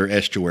freshwater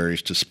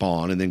estuaries to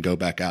spawn and then go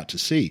back out to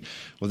sea.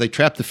 Well, they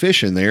trapped the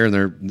fish in there,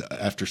 and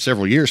after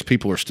several years,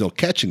 people are still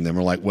catching them.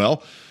 We're like,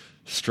 well,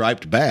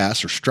 striped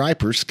bass or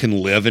stripers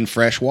can live in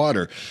fresh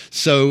water.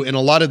 So in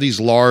a lot of these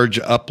large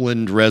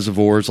upland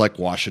reservoirs like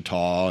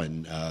Ouachita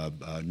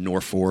and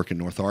Norfolk and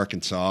North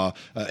Arkansas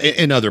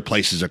and other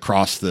places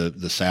across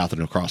the South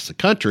and across the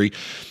country,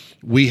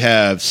 we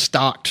have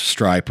stocked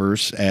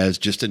stripers as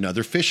just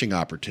another fishing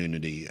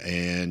opportunity.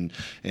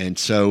 And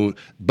so,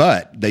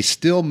 but they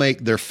still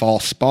make their fall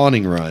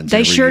spawning runs.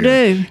 They sure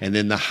do. And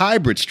then the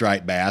hybrid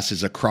striped bass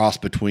is a cross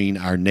between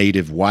our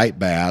native white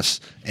bass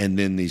and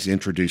then these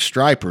introduced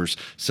stripers.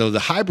 So the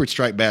hybrid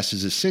striped bass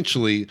is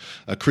essentially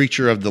a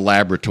creature of the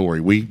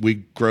laboratory. We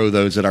grow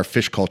those at our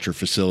fish culture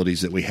facilities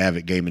that we have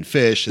at Game and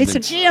Fish. And it's a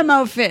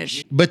GMO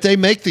fish. But they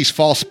make these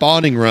fall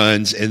spawning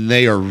runs, and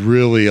they are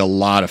really a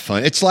lot of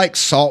fun. It's like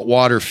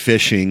saltwater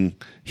fishing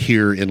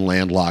here in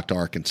landlocked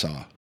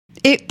Arkansas.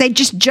 They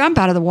just jump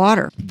out of the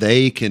water.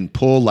 They can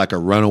pull like a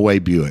runaway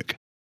Buick.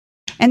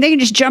 And they can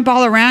just jump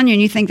all around you,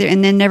 and you think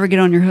and then never get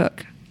on your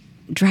hook.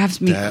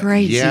 Drives me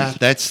crazy. Yeah,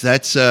 that's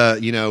that's a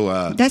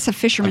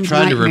fisherman's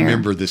nightmare. I'm trying to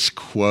remember this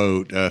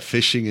quote.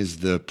 Fishing is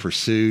the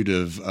pursuit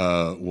of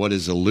what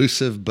is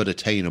elusive but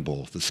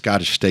attainable. The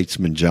Scottish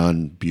statesman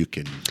John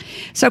Buchan.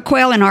 So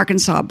quail in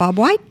Arkansas. Bob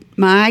White,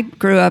 I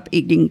grew up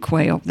eating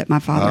quail that my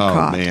father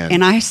caught. Man.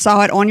 And I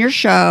saw it on your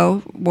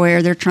show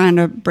where they're trying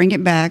to bring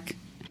it back.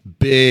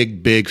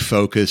 Big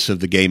focus of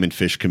the Game and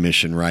Fish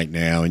Commission right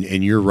now.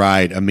 And you're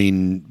right. I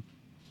mean,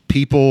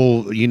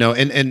 people,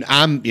 and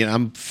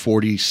I'm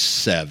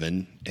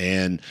 47,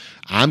 and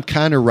I'm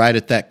kind of right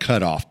at that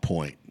cutoff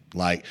point.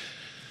 Like,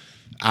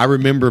 I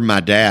remember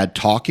my dad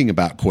talking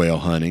about quail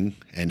hunting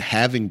and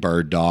having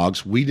bird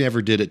dogs. We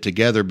never did it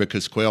together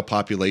because quail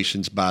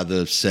populations by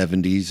the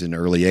 70s and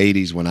early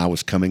 80s, when I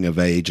was coming of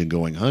age and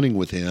going hunting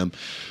with him,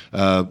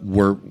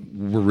 were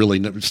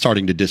really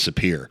starting to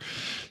disappear.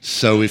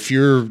 So if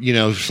you're,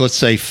 let's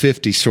say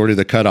 50, sort of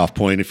the cutoff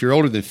point. If you're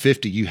older than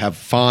 50, you have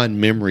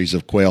fond memories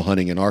of quail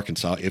hunting in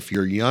Arkansas. If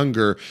you're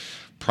younger,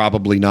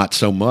 probably not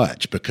so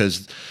much,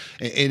 because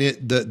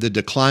the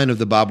decline of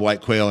the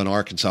bobwhite quail in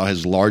Arkansas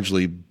has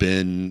largely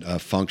been a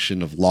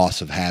function of loss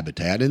of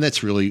habitat. And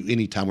that's really,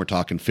 anytime we're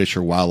talking fish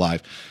or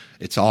wildlife,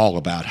 it's all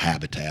about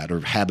habitat,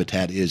 or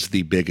habitat is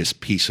the biggest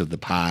piece of the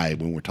pie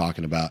when we're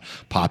talking about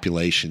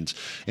populations.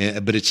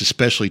 But it's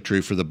especially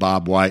true for the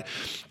bobwhite.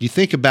 You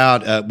think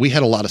about, we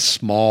had a lot of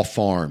small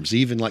farms,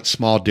 even like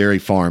small dairy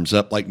farms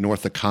up like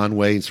north of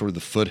Conway and sort of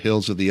the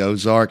foothills of the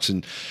Ozarks,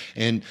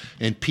 and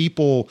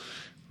people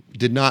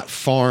did not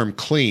farm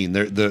clean.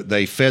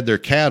 They fed their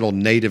cattle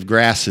native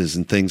grasses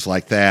and things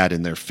like that,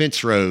 and their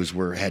fence rows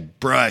had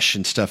brush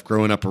and stuff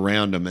growing up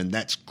around them, and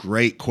that's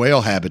great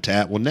quail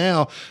habitat. Well,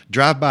 now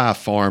drive by a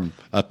farm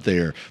up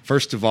there.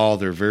 First of all,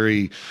 they're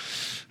very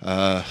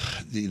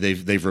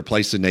they've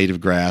replaced the native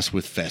grass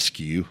with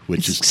fescue,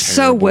 which is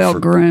so well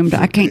groomed.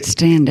 I can't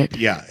stand it.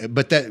 Yeah,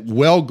 but that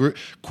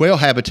quail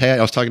habitat,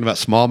 I was talking about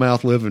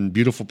smallmouth live in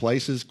beautiful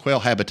places. Quail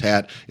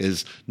habitat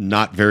is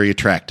not very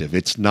attractive.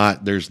 There's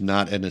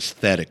not an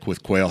aesthetic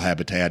with quail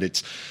habitat.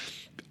 It's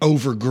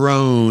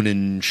overgrown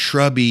and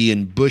shrubby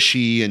and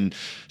bushy and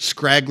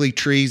scraggly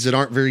trees that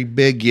aren't very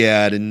big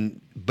yet,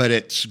 but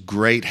it's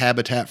great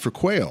habitat for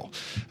quail.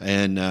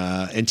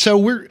 And so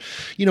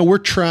we're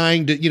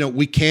trying to,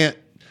 we can't,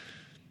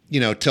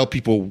 tell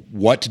people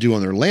what to do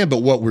on their land, but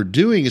what we're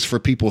doing is for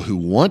people who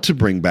want to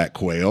bring back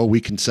quail,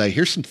 we can say,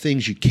 here's some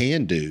things you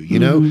can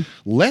do,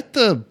 let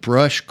the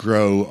brush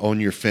grow on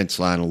your fence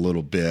line a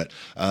little bit,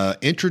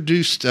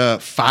 introduce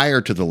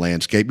fire to the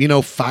landscape.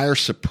 Fire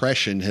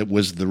suppression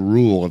was the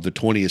rule of the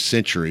 20th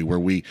century, where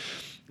we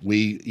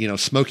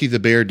Smokey the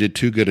Bear did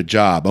too good a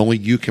job. Only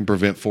you can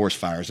prevent forest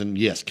fires. And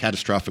yes,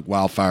 catastrophic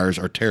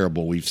wildfires are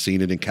terrible. We've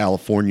seen it in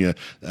California,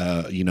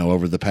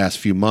 over the past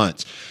few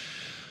months.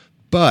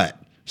 But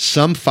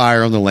some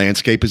fire on the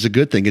landscape is a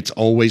good thing. It's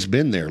always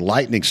been there.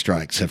 Lightning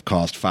strikes have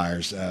caused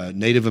fires.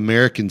 Native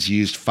Americans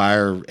used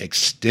fire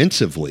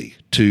extensively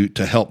to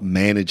help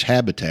manage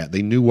habitat.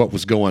 They knew what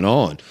was going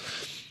on.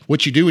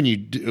 What you do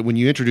when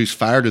you introduce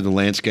fire to the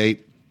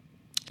landscape,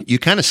 you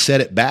kind of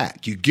set it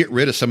back. You get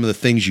rid of some of the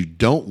things you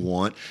don't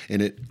want,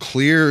 and it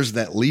clears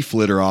that leaf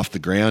litter off the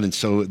ground. And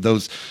so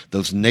those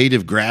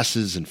native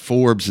grasses and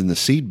forbs in the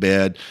seed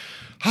bed,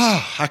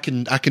 I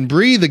can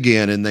breathe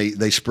again, and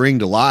they spring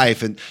to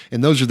life. And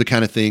those are the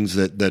kind of things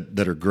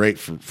that are great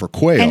for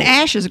quail. And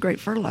ash is a great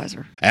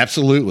fertilizer.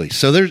 Absolutely.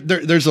 So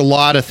there's a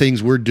lot of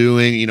things we're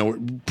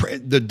doing.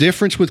 The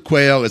difference with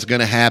quail is going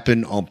to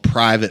happen on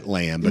private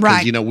land, because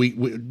right.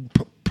 we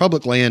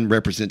public land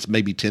represents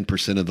maybe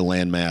 10% of the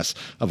land mass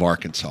of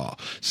Arkansas.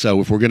 So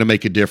if we're going to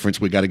make a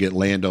difference, we got to get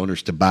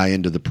landowners to buy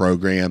into the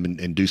program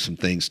and do some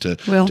things to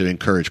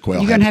encourage quail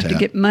habitat. You're going to have to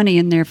get money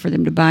in there for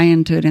them to buy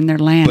into it in their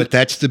land. But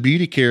that's the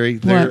beauty, Carrie.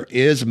 There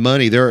is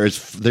money. There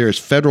is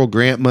federal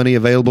grant money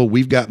available.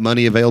 We've got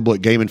money available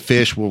at Game and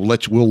Fish. We'll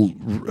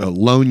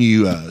loan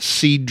you a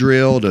seed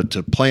drill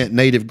to plant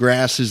native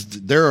grasses.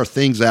 There are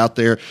things out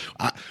there.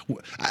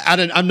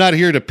 I'm not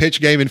here to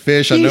pitch Game and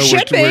Fish. I know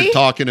we're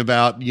talking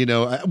about,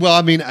 well,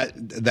 I mean, I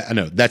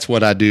know that's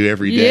what I do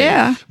every day.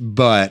 Yeah.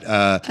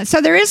 But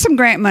so there is some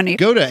grant money.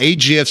 Go to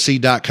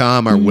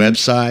agfc.com, our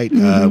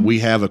website. We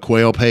have a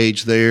quail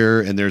page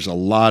there, and there's a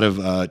lot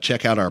of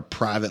check out our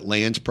private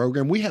lands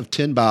program. We have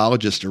 10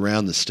 biologists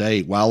around the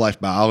state, wildlife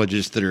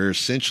biologists that are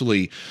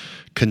essentially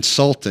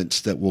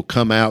consultants that will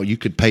come out. You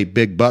could pay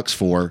big bucks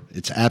for.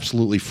 It's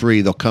absolutely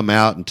free. They'll come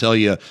out and tell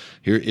you,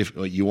 here, if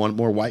you want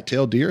more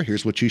white-tailed deer,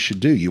 here's what you should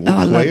do. You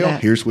want quail,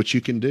 here's what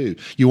you can do.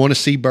 You want to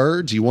see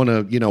birds, you want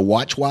to,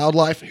 watch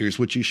wildlife, here's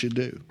what you should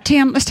do.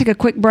 Tim, let's take a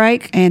quick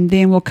break, and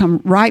then we'll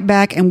come right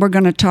back, and we're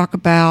going to talk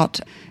about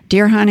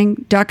deer hunting,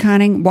 duck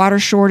hunting, water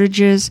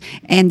shortages,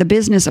 and the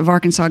business of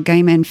Arkansas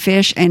Game and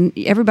Fish. And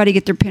everybody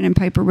get their pen and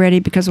paper ready,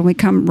 because when we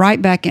come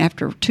right back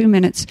after 2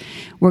 minutes,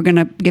 we're going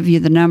to give you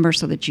the number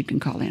so that you can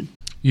call in.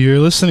 You're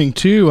listening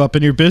to Up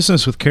in Your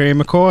Business with Carrie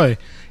McCoy.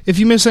 If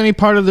you miss any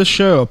part of the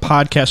show, a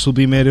podcast will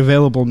be made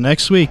available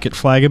next week at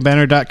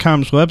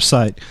flagandbanner.com's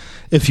website.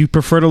 If you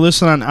prefer to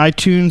listen on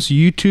iTunes,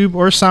 YouTube,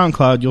 or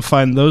SoundCloud, you'll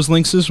find those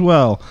links as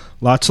well.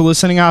 Lots of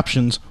listening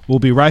options. We'll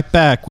be right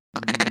back.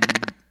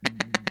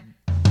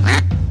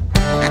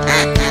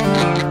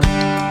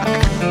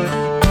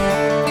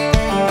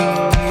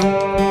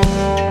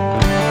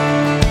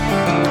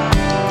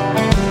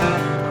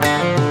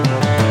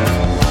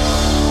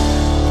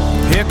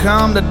 Here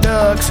come the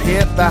ducks,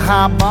 hit the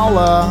high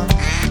baller.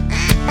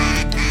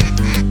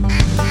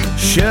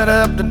 Shut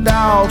up the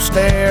dog,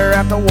 stare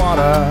at the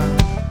water.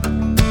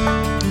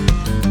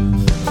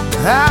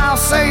 I'll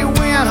say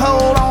when,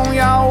 hold on,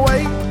 y'all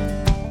wait.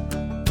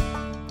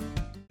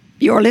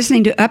 You're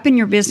listening to Up in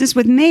Your Business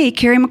with me,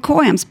 Carrie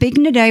McCoy. I'm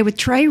speaking today with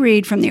Trey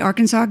Reed from the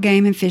Arkansas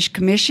Game and Fish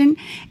Commission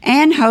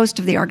and host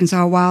of the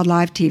Arkansas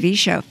Wildlife TV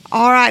show.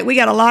 All right, we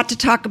got a lot to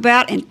talk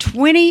about and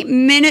 20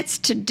 minutes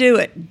to do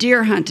it.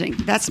 Deer hunting.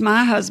 That's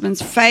my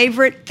husband's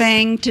favorite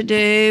thing to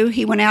do.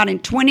 He went out in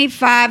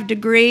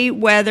 25-degree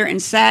weather and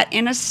sat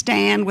in a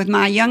stand with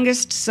my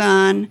youngest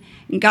son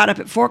and got up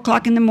at 4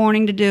 o'clock in the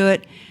morning to do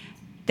it.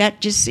 That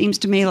just seems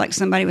to me like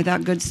somebody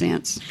without good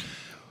sense.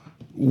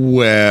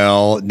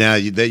 Well, now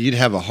you'd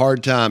have a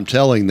hard time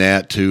telling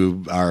that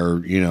to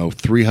our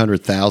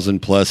 300,000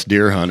 plus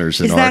deer hunters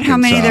in Arkansas. Is that how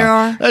many there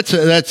are?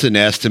 That's an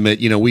estimate.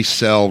 We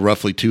sell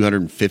roughly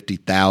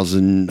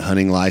 250,000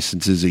 hunting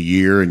licenses a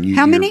year, and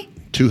how many?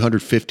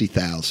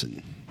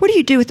 250,000. What do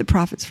you do with the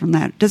profits from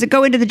that? Does it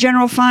go into the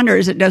general fund, or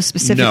does it go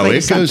specifically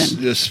to something?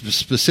 No, it goes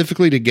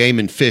specifically to game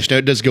and fish. Now,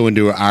 it does go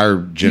into our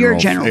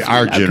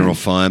general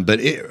fund, but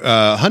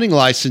hunting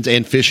license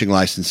and fishing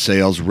license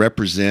sales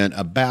represent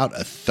about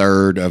a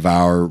third of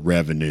our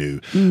revenue.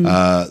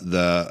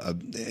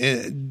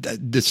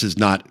 This is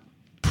not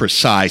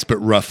precise, but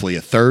roughly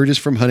a third is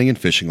from hunting and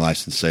fishing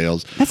license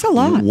sales. That's a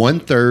lot.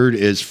 1/3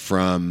 is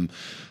from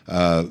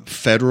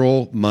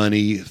federal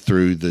money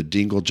through the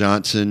Dingle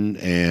Johnson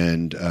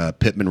and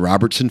Pittman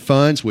Robertson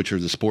funds, which are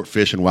the Sport,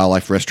 Fish, and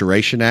Wildlife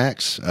Restoration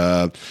Acts.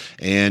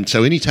 And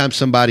so anytime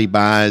somebody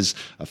buys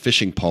a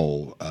fishing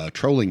pole, a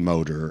trolling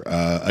motor,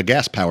 a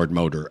gas-powered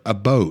motor, a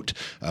boat,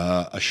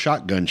 a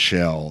shotgun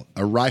shell,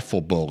 a rifle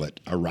bullet,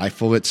 a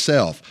rifle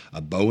itself, a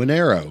bow and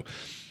arrow,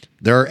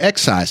 there are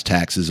excise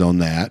taxes on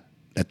that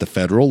at the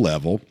federal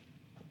level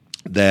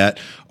that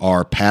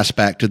are passed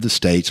back to the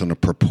states on a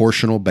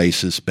proportional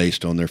basis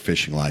based on their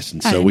fishing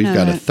license. So we've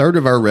got a third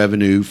of our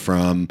revenue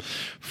from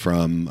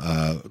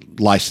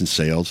license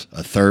sales,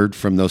 a third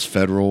from those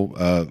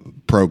federal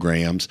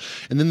programs,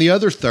 and then the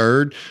other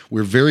third,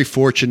 we're very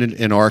fortunate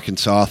in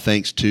Arkansas,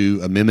 thanks to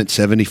Amendment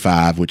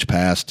 75, which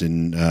passed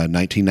in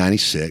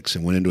 1996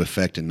 and went into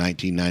effect in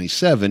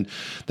 1997.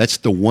 That's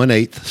the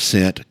 1/8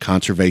 cent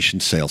conservation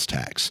sales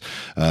tax.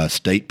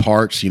 State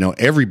parks,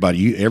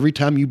 everybody, every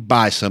time you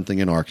buy something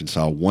in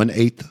Arkansas,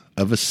 1/8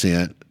 of a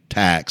cent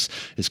tax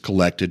is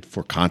collected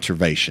for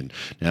conservation.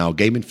 Now,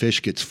 Game and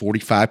Fish gets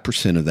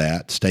 45% of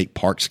that. State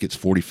Parks gets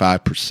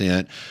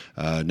 45%.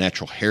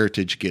 Natural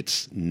Heritage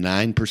gets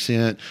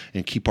 9%.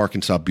 And Keep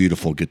Arkansas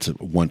Beautiful gets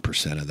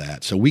 1% of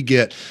that. So we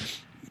get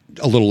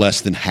a little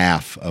less than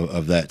half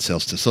of that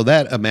sales. So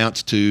that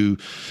amounts to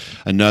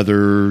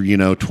another,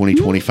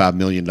 $20-25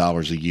 million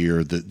a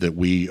year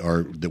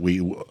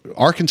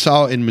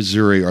Arkansas and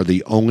Missouri are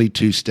the only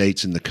two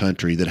states in the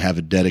country that have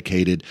a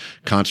dedicated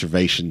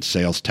conservation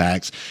sales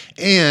tax.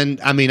 And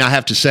I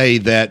have to say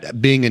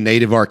that being a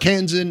native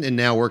Arkansan and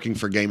now working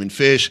for Game and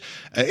Fish,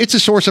 it's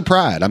a source of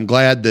pride. I'm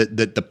glad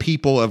that the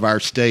people of our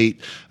state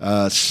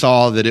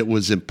saw that it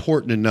was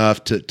important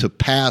enough to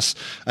pass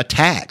a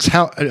tax.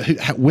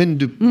 When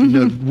do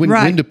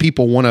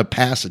people want to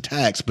pass a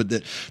tax? But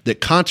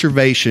that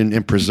conservation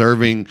and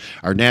preserving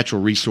our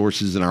natural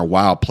resources and our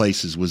wild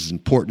places was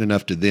important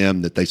enough to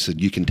them that they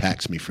said, you can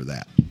tax me for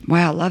that.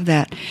 Wow, love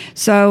that.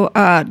 So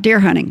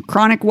deer hunting,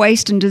 chronic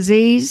waste and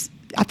disease.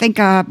 I think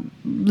I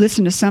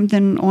listened to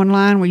something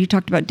online where you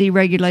talked about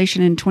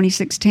deregulation in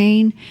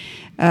 2016,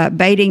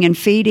 baiting and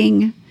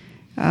feeding.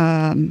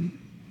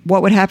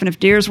 What would happen if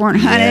deers weren't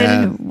hunted?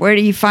 Yeah. Where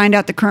do you find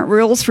out the current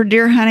rules for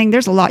deer hunting?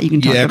 There's a lot you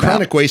can talk about.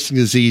 Chronic wasting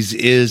disease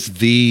is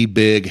the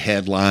big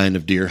headline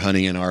of deer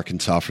hunting in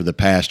Arkansas for the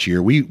past year.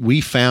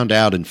 We found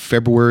out in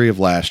February of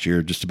last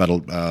year, just about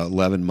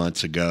 11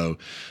 months ago,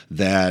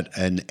 that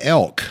an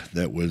elk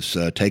that was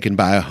taken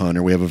by a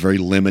hunter, we have a very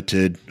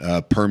limited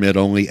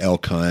permit-only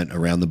elk hunt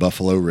around the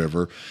Buffalo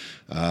River,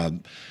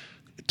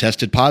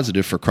 tested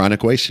positive for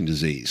chronic wasting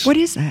disease. What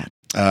is that?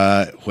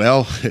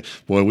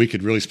 We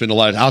could really spend a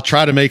lot of time. I'll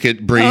try to make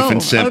it brief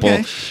and simple.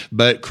 Okay.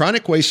 But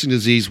chronic wasting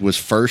disease was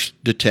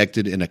first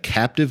detected in a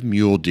captive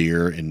mule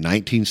deer in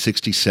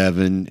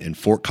 1967 in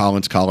Fort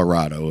Collins,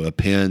 Colorado, a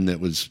pen that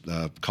was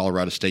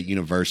Colorado State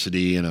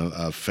University and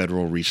a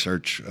federal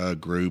research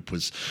group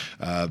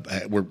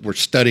were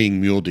studying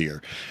mule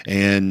deer.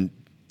 And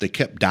they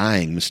kept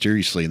dying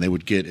mysteriously, and they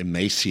would get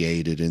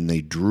emaciated, and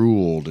they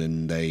drooled,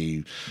 and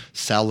they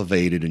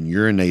salivated and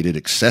urinated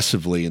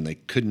excessively, and they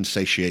couldn't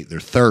satiate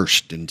their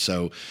thirst. And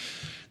so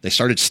they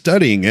started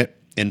studying it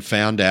and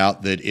found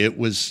out that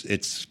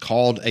it's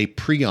called a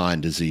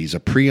prion disease. A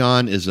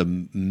prion is a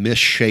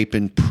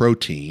misshapen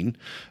protein,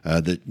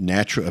 a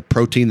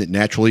protein that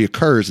naturally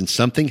occurs, and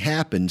something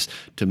happens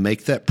to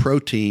make that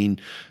protein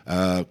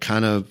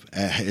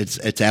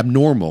it's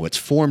abnormal. It's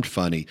formed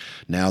funny.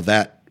 Now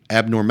that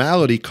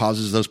abnormality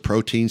causes those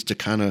proteins to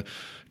kind of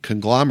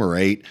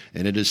conglomerate,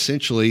 and it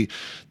essentially,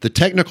 the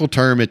technical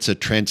term, it's a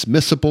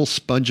transmissible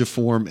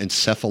spongiform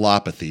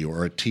encephalopathy,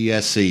 or a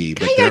TSE. You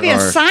got to be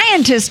a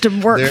scientist to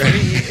work for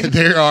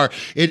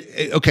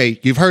you. Okay,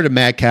 you've heard of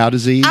mad cow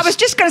disease. I was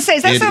just going to say,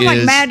 does that sound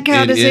like mad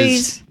cow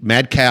disease?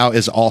 Mad cow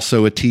is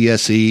also a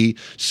TSE.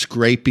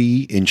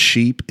 Scrapie in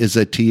sheep is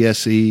a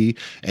TSE,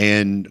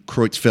 and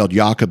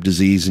Creutzfeldt-Jakob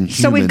disease in humans.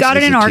 So we've got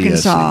it in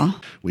Arkansas.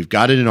 We've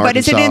got it in Arkansas. But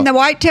is it in the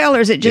whitetail, or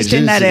is it just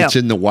in that elk? It's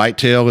in the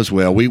whitetail as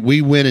well.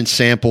 We went and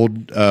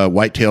sampled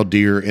whitetail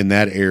deer in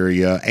that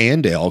area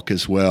and elk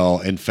as well,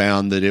 and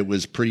found that it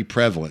was pretty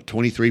prevalent,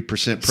 23%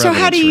 prevalence. So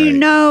how do you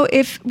know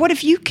what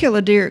if you kill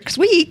a deer? Because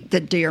we eat the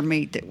deer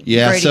meat that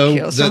Brady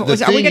kills. So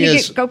are we going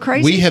to go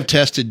crazy? We have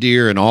tested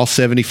deer in all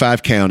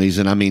 75 counties,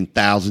 and I mean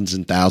thousands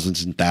and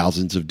thousands and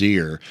thousands of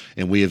deer,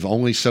 and we have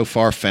only so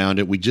far found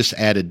it. We just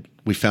added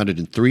We found it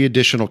in 3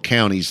 additional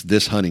counties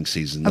this hunting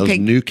season. Those Okay.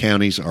 new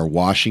counties are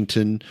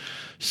Washington,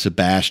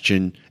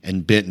 Sebastian,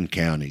 and Benton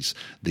counties.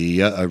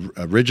 The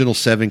original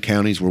 7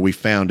 counties where we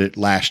found it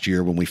last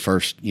year when we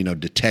first,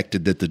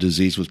 detected that the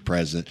disease was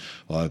present.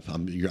 Well,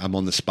 I'm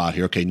on the spot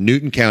here. Okay,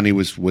 Newton County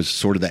was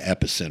sort of the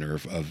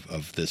epicenter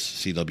of this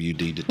CWD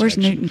detection. Where's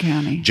Newton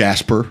County?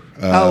 Jasper.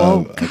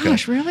 Gosh, okay.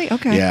 really?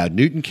 Okay. Yeah,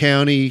 Newton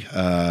County,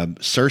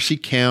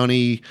 Searcy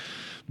County,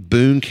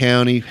 Boone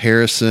County,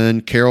 Harrison,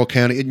 Carroll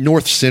County,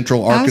 north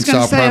central I was gonna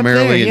Arkansas say up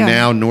primarily, there, yeah. and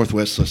now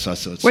northwest. Let's Where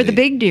see. the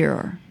big deer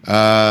are.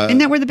 Isn't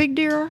that where the big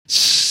deer are?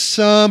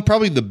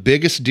 Probably the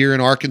biggest deer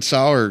in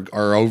Arkansas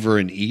are over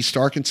in East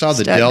Arkansas,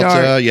 the Stuttgart.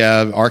 Delta,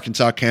 yeah,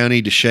 Arkansas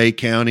County, Deshae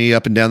County,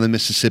 up and down the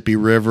Mississippi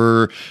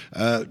River.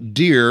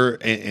 Deer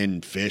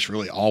and fish,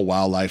 really all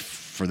wildlife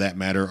for that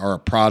matter, are a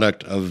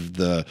product of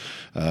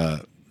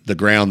the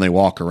ground they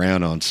walk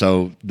around on.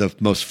 So the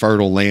most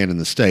fertile land in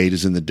the state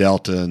is in the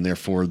Delta, and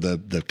therefore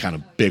the kind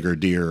of bigger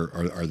deer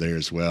are there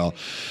as well.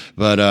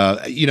 But,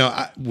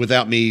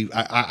 without me,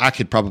 I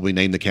could probably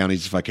name the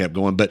counties if I kept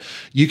going, but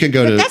you can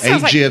go But to that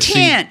sounds like AGFC.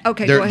 10.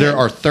 Okay, go ahead. There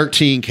are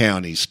 13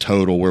 counties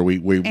total where we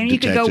And you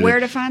can go detected where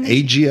it. to find this?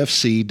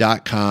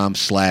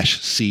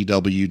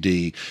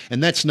 AGFC.com/CWD.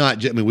 And that's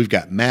not, we've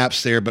got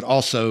maps there, but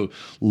also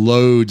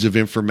loads of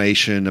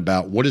information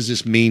about what does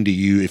this mean to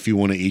you if you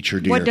want to eat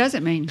your deer. What does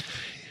it mean?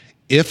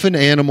 If an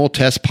animal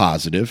tests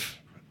positive,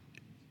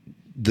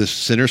 the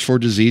Centers for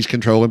Disease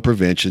Control and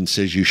Prevention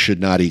says you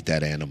should not eat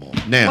that animal.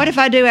 Now, What if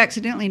I do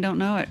accidentally and don't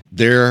know it?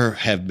 there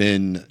have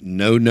been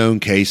no known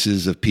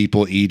cases of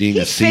people eating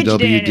He's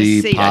fidgeting in his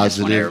CWD seat. I just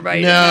want positive.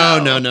 everybody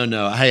to know.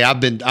 No. Hey,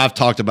 I've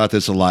talked about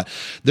this a lot.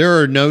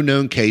 There are no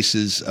known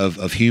cases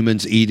of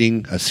humans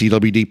eating a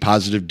CWD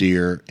positive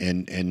deer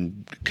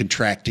and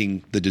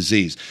contracting the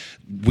disease.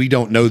 We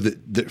don't know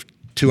that.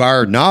 To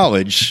our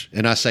knowledge,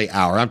 and I say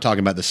I'm talking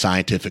about the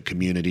scientific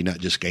community, not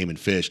just game and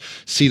fish,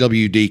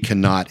 CWD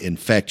cannot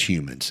infect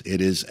humans. It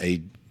is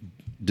a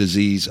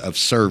disease of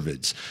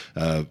cervids,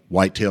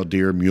 white-tailed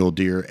deer, mule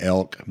deer,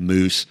 elk,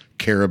 moose,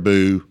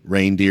 caribou,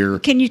 reindeer.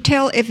 Can you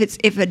tell if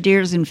a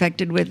deer's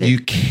infected with it? You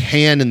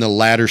can in the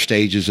latter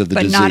stages of the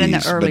But disease, not in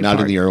the early but not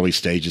part. in the early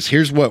stages.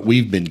 Here's what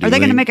we've been doing. Are they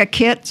going to make a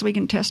kit so we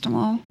can test them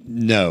all?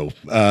 No,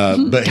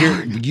 but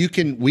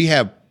here we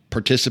have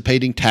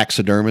participating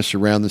taxidermists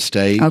around the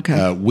state.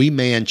 Okay. We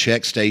man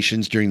check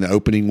stations during the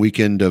opening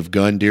weekend of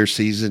gun deer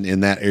season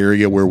in that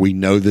area where we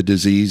know the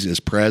disease is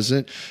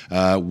present.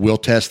 We'll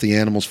test the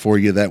animals for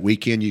you that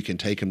weekend. You can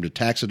take them to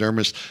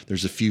taxidermists.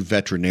 There's a few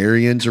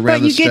veterinarians around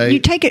But the state. you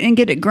take it and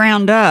get it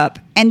ground up,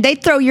 and they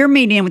throw your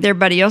meat in with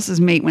everybody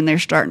else's meat when they're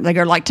starting. They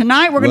go like,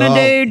 tonight we're going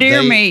to do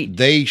deer meat.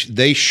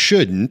 They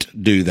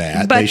shouldn't do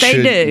that. But they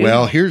should, do.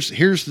 Well,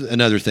 here's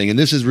another thing, and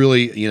this is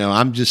really,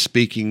 I'm just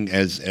speaking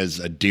as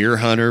a deer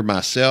hunter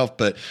myself,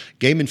 but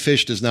Game and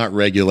Fish does not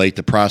regulate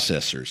the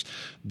processors.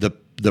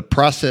 The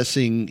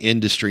processing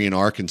industry in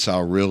Arkansas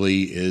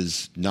really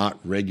is not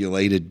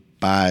regulated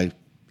by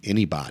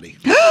anybody.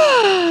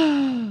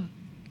 I'm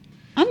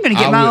going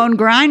to get my own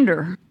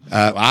grinder.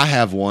 I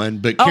have one,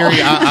 but Carrie,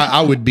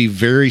 I would be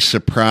very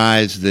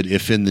surprised that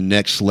if in the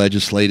next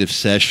legislative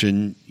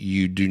session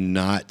you do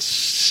not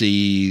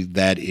see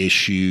that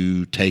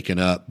issue taken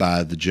up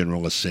by the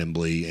General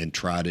Assembly and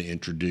try to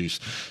introduce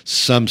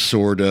some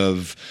sort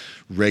of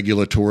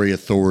regulatory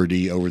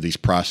authority over these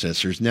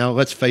processors. Now,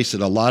 let's face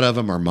it, a lot of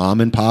them are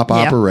mom and pop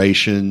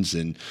operations,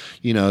 and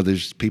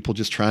there's people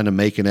just trying to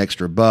make an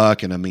extra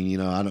buck. And I mean,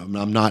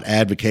 I'm not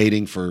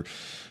advocating for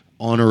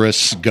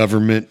onerous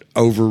government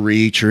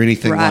overreach or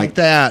anything like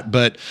that.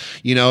 But,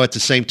 at the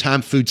same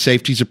time, food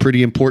safety is a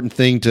pretty important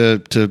thing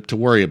to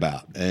worry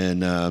about.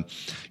 And, and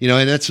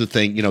that's the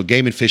thing,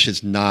 Game and Fish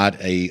is not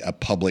a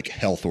public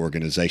health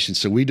organization.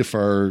 So we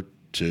defer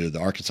to the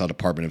Arkansas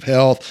Department of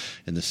Health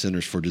and the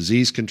Centers for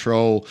Disease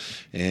Control.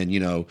 And,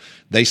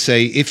 they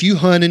say if you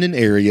hunt in an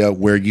area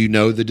where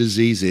the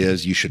disease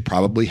is, you should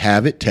probably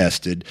have it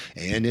tested.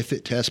 And if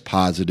it tests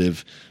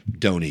positive,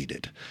 don't eat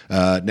it.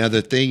 Now,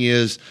 the thing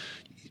is,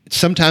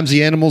 sometimes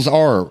the animals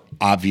are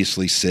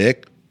obviously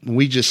sick.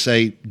 We just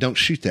say, don't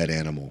shoot that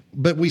animal.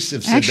 But we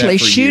have said Actually,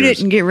 that for shoot years.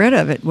 it and get rid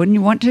of it. Wouldn't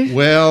you want to?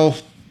 Well,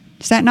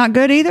 is that not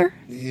good either?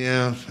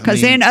 yeah.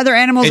 Because then other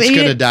animals it's eat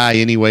going to it. die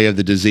anyway of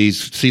the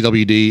disease.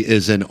 CWD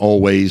is an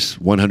always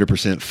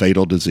 100%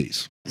 fatal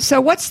disease.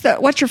 So what's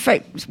your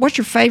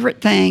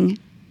favorite thing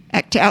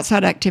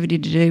outside activity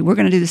to do? We're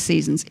going to do the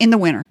seasons in the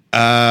winter.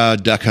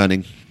 Duck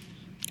hunting.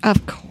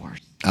 Of course.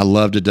 I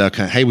love to duck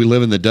hunt. Hey, we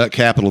live in the duck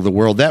capital of the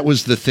world. That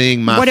was the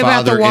thing my What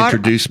about the father water?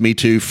 introduced me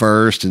to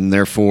first, and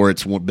therefore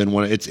it's been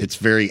one. It's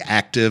very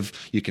active.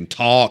 You can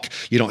talk.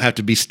 You don't have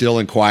to be still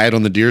and quiet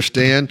on the deer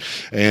stand,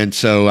 and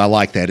so I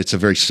like that. It's a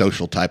very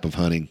social type of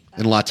hunting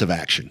and lots of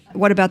action.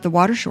 What about the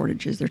water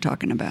shortages they're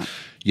talking about?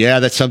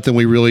 Yeah, that's something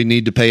we really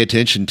need to pay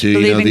attention to.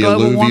 Believe in the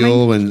global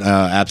alluvial warming? and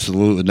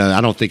absolutely. No,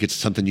 I don't think it's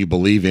something you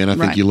believe in. I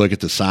think Right. you look at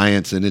the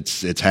science and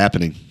it's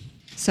happening.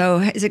 So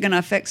is it going to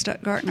affect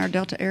Stuttgart and our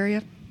Delta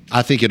area?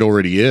 I think it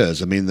already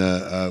is. I mean,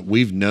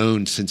 we've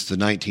known since the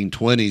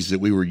 1920s that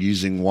we were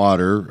using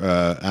water.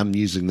 I'm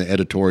using the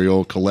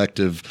editorial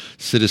collective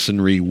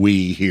citizenry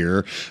we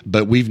here,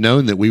 but we've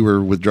known that we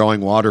were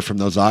withdrawing water from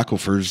those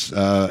aquifers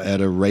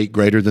at a rate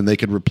greater than they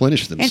could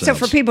replenish themselves. And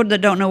so for people that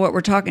don't know what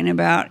we're talking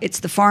about, it's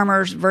the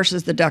farmers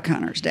versus the duck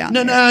hunters down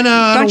there. No.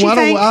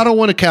 I don't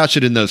want to couch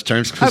it in those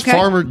terms, because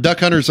duck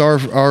hunters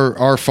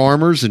are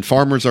farmers, and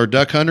farmers are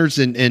duck hunters,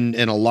 and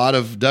a lot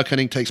of duck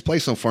hunting takes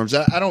place on farms.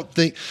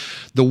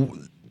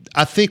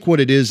 I think what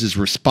it is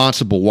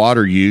responsible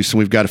water use, and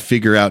we've got to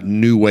figure out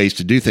new ways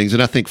to do things.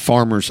 And I think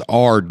farmers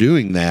are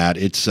doing that.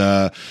 It's,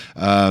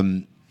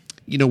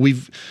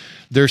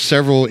 there's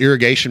several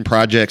irrigation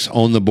projects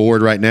on the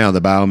board right now, the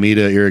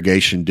Biomeda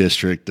Irrigation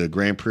District, the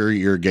Grand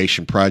Prairie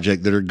Irrigation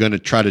Project, that are going to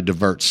try to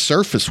divert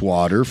surface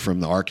water from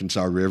the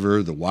Arkansas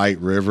River, the White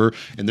River,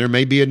 and there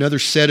may be another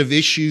set of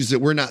issues that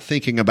we're not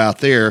thinking about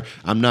there.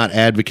 I'm not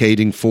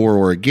advocating for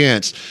or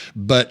against,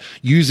 but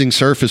using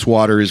surface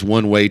water is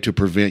one way to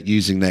prevent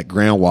using that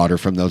groundwater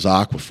from those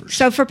aquifers.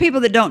 So for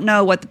people that don't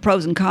know what the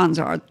pros and cons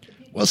are,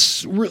 well,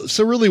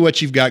 so really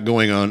what you've got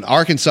going on,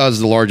 Arkansas is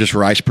the largest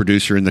rice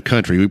producer in the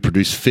country. We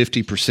produce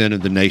 50%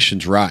 of the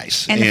nation's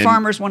rice. And the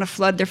farmers want to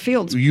flood their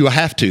fields. You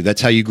have to.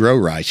 That's how you grow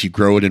rice. You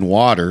grow it in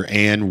water,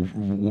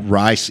 and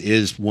rice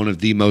is one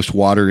of the most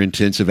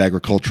water-intensive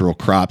agricultural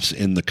crops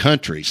in the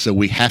country. So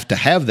we have to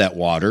have that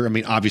water. I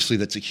mean, obviously,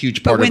 that's a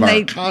huge part of our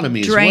economy as well. But when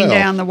they drain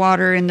down the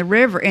water in the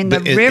river, then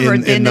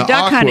the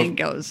duck hunting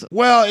goes.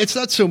 Well, it's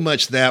not so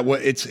much that.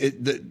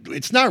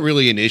 It's not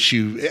really an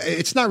issue.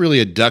 It's not really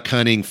a duck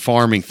hunting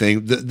farming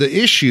thing. The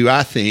issue,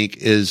 I think,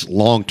 is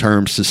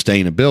long-term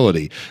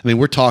sustainability. I mean,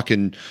 we're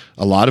talking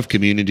a lot of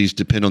communities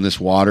depend on this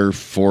water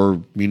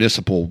for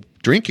municipal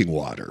drinking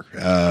water.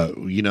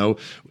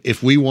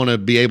 If we want to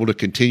be able to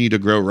continue to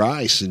grow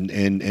rice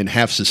and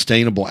have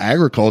sustainable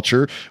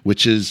agriculture,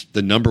 which is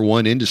the number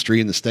one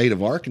industry in the state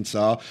of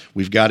Arkansas,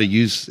 we've got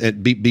to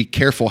be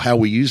careful how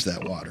we use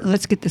that water.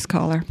 Let's get this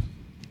caller.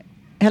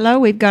 Hello,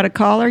 we've got a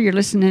caller. You're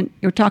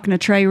talking to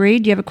Trey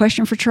Reed. Do you have a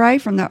question for Trey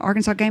from the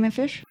Arkansas Game and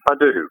Fish? I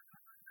do.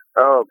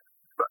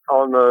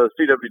 On the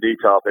CWD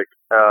topic,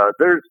 I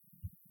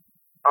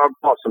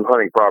bought some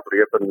hunting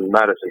property up in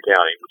Madison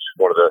County, which is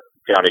one of the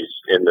counties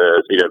in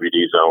the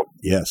CWD zone.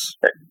 Yes.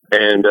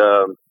 And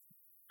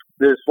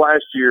this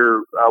last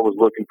year, I was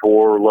looking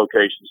for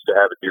locations to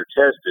have a deer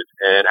tested,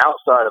 and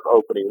outside of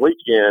opening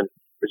weekend,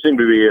 there seemed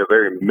to be a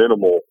very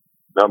minimal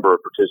number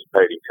of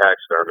participating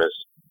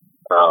taxidermists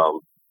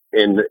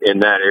in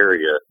that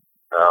area.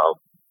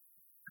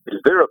 Is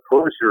there a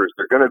push, or is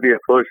there going to be a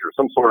push or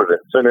some sort of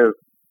incentive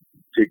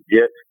to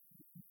get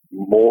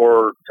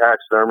more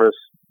taxidermists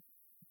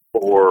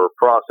or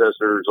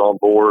processors on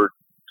board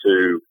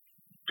to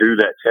do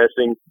that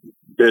testing?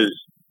 Because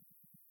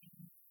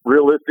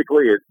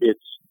realistically,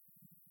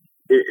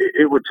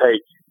 it would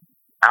take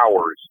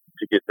hours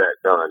to get that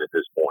done at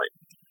this point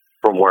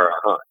from where I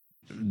hunt.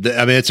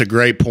 I mean, it's a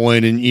great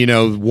point. And,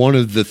 one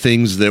of the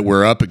things that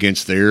we're up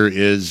against there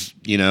is,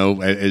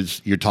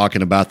 as you're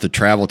talking about the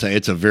travel time,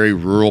 it's a very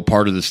rural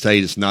part of the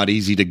state. It's not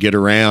easy to get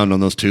around on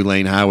those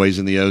 2-lane highways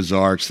in the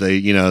Ozarks.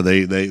 They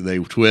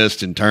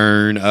twist and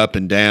turn up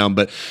and down.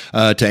 But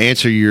to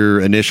answer your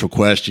initial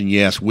question,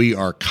 yes, we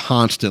are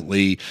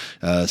constantly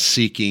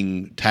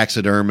seeking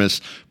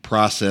taxidermists,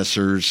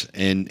 processors,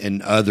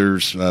 and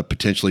others,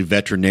 potentially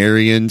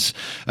veterinarians,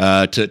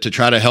 to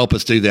try to help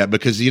us do that.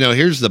 Because,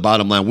 here's the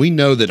bottom line. We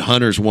know that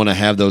hunters want to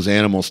have those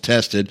animals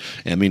tested.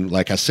 I mean,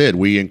 like I said,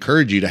 we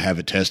encourage you to have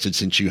it tested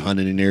since you hunt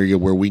in an area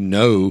where we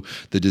know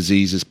the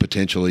disease is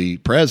potentially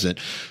present.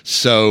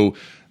 So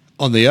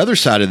on the other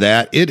side of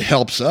that, it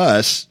helps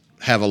us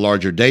have a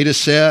larger data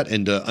set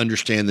and to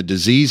understand the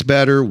disease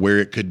better, where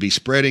it could be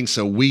spreading.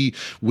 So we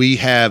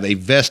have a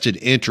vested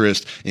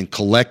interest in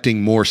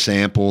collecting more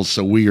samples.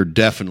 So we are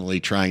definitely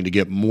trying to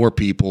get more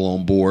people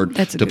on board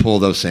to pull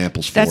those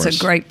samples for us. That's a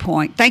great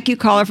point. Thank you,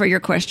 caller, for your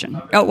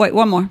question. Oh, wait,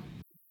 one more.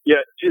 Yeah.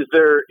 Is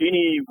there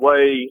any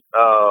way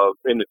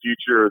in the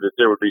future that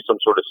there would be some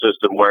sort of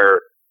system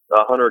where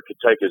a hunter could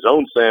take his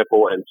own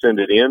sample and send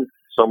it in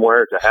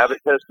somewhere to have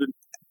it tested?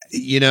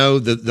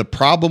 The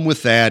problem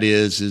with that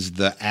is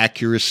the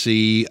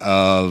accuracy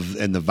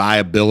and the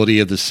viability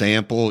of the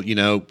sample.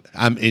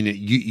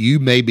 You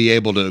may be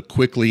able to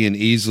quickly and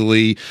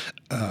easily,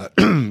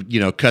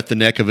 cut the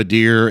neck of a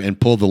deer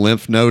and pull the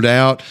lymph node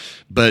out,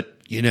 but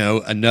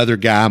another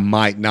guy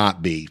might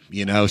not be.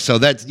 So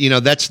that's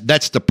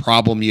the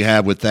problem you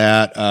have with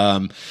that.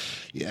 I'm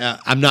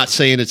not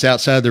saying it's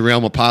outside the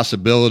realm of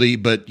possibility,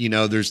 but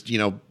there's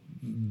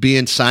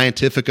being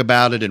scientific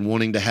about it and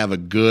wanting to have a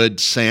good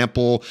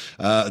sample,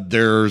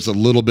 there's a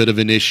little bit of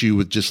an issue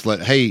with just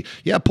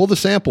pull the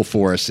sample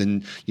for us.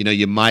 And,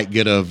 you might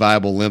get a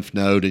viable lymph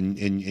node and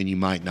you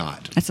might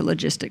not. That's a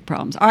logistic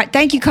problem. All right.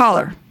 Thank you,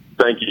 caller.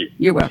 Thank you.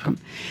 You're welcome.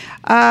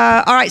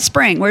 All right,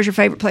 spring. Where's your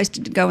favorite place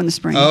to go in the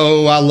spring?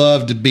 Oh, I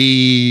love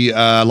to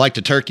I like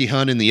to turkey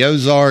hunt in the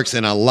Ozarks,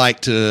 and I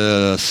like to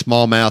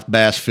smallmouth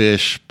bass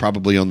fish,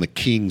 probably on the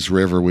Kings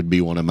River would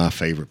be one of my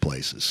favorite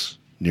places.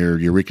 near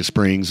Eureka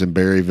Springs and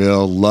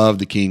Berryville. Love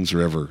the Kings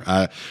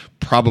River.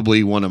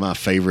 Probably one of my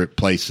favorite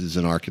places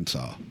in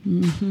Arkansas.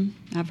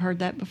 I've heard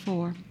that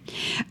before.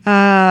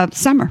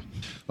 Summer.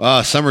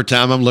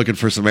 Summertime, I'm looking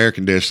for some air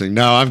conditioning.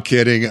 No, I'm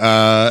kidding.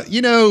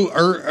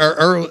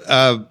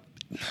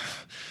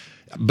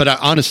 But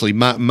honestly,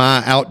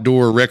 my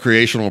outdoor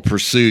recreational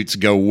pursuits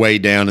go way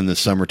down in the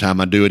summertime.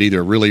 I do it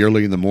either really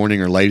early in the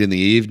morning or late in the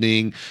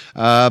evening.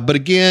 But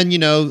again,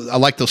 I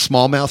like those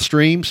smallmouth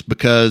streams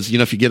because,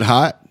 if you get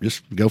hot,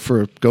 just go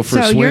for a swim.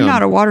 So you're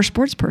not a water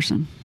sports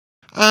person?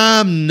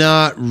 I'm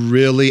not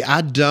really.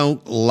 I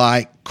don't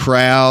like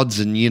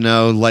crowds,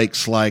 and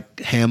lakes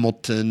like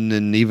Hamilton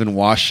and even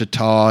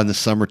Ouachita in the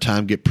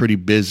summertime get pretty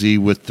busy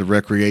with the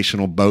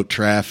recreational boat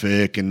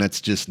traffic, and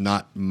that's just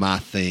not my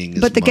thing.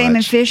 But the Game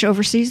and Fish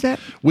oversees that?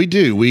 We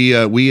do.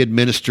 We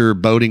administer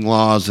boating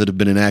laws that have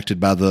been enacted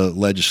by the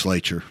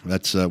legislature.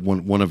 That's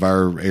one of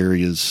our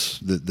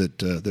areas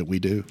that we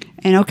do.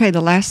 And okay,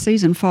 the last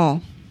season,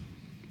 fall.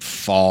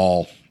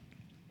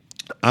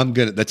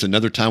 That's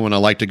another time when I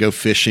like to go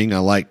fishing. I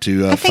like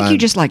to. I think you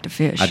just like to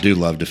fish. I do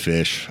love to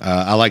fish.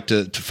 I like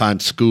to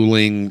find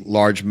schooling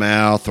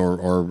largemouth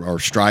or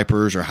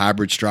stripers or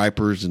hybrid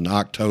stripers. And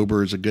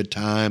October is a good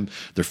time.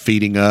 They're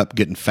feeding up,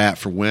 getting fat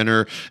for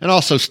winter, and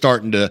also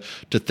starting to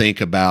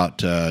think about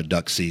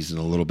duck season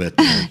a little bit.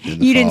 In the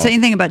You fall. didn't say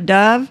anything about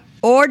dove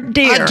or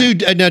deer. I do.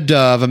 No,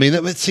 dove. I mean,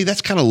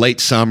 that's kind of late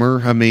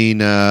summer. I mean,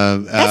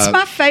 that's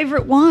my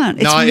favorite one.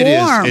 It's warm,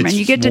 it is. and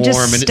you get to warm,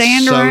 just and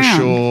stand it's around.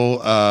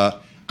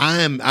 social.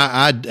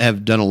 I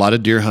have done a lot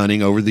of deer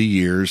hunting over the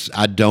years.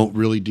 I don't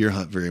really deer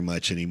hunt very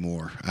much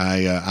anymore.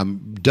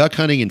 I'm duck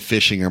hunting and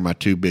fishing are my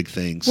two big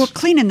things. Well,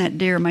 cleaning that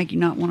deer make you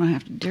not want to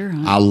have to deer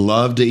hunt. I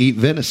love to eat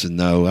venison,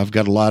 though. I've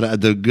got a lot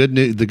of the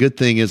good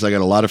thing is I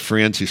got a lot of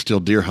friends who still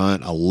deer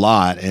hunt a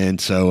lot,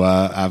 and so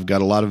I've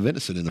got a lot of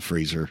venison in the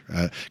freezer.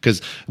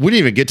 Because we didn't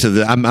even get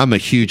to I'm a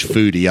huge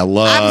foodie. I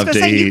love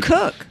to eat. You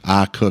cook.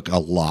 I cook a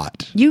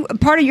lot.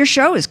 Part of your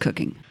show is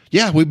cooking.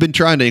 Yeah, we've been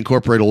trying to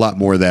incorporate a lot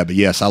more of that, but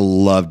yes, I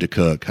love to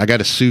cook. I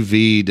got a sous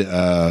vide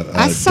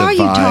I saw device.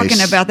 you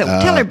talking about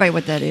that. Tell everybody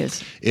what that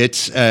is.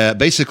 It's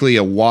basically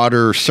a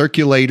water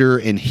circulator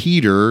and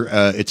heater.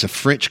 It's a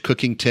French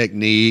cooking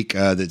technique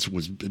that's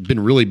been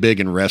really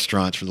big in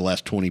restaurants for the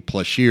last 20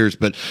 plus years,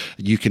 but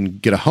you can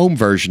get a home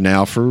version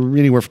now for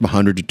anywhere from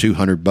 $100 to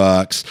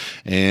 $200,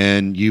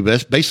 and you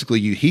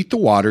basically you heat the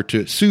water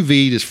to sous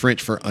vide is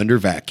French for under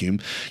vacuum.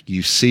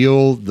 You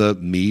seal the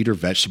meat or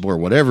vegetable or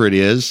whatever it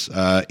is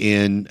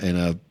in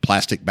a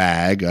plastic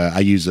bag.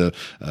 I use a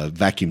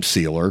vacuum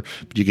sealer,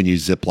 but you can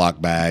use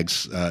Ziploc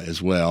bags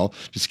as well.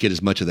 Just get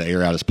as much of the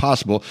air out as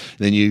possible.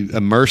 Then you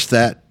immerse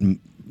that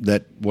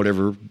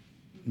whatever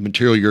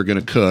material you're going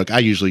to cook. I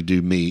usually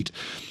do meat,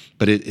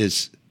 but it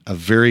is a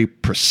very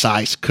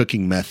precise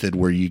cooking method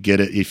where you get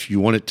it. If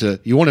you want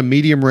a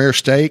medium rare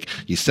steak,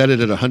 you set it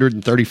at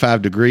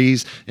 135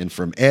 degrees, and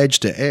from edge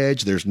to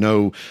edge, there's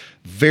no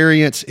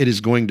variance. It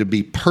is going to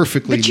be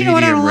perfectly But you know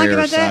what I medium don't like rare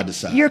about side that? to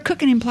side. You're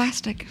cooking in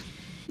plastic.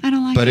 I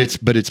don't like that.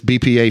 But it's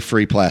BPA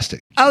free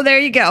plastic. Oh, there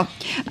you go.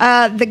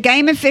 The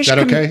Game and Fish. Is that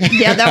okay?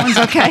 Yeah, that one's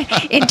okay.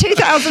 In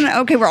 2000,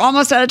 okay, we're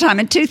almost out of time.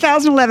 In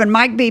 2011,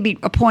 Mike Beebe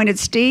appointed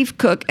Steve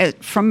Cook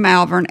from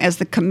Malvern as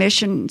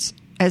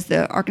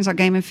the Arkansas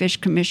Game and Fish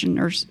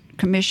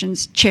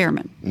Commission's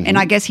chairman. Mm-hmm. And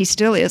I guess he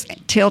still is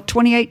till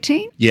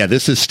 2018? Yeah,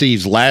 this is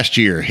Steve's last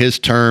year, his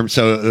term.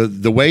 So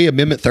the way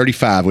Amendment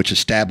 35, which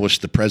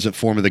established the present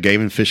form of the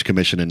Game and Fish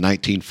Commission in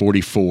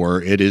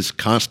 1944, it is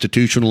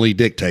constitutionally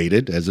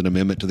dictated as an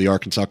amendment to the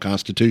Arkansas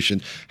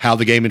Constitution how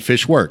the Game and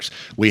Fish works.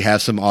 We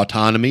have some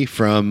autonomy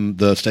from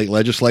the state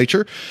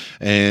legislature,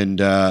 and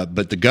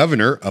but the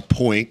governor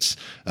appoints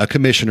a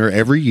commissioner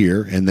every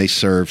year, and they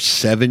serve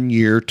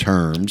 7-year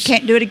terms.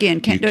 Can't do it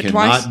again. Can't do it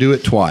twice. You cannot do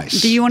it twice.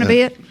 Do you want to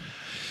be it?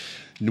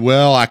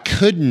 Well, I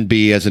couldn't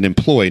be as an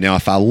employee. Now,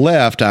 if I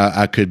left,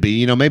 I could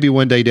be, maybe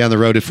one day down the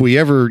road, if we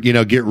ever,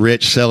 get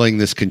rich selling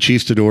this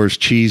Conquistadors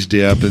cheese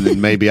dip, and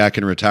then maybe I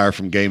can retire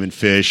from Game and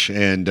Fish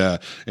and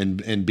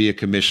be a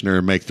commissioner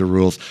and make the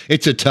rules.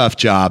 It's a tough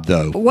job,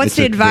 though. What's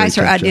the advice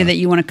or idea job. that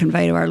you want to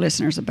convey to our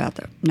listeners about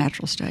the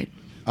natural state?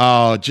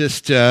 Oh,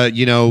 just, I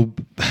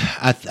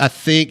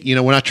think,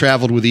 when I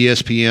traveled with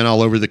ESPN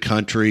all over the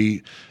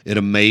country, it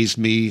amazed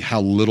me how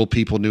little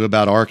people knew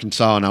about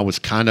Arkansas, and I was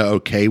kind of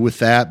okay with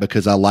that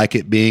because I like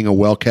it being a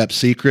well-kept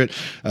secret.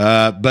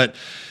 But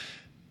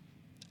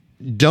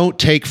don't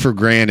take for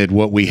granted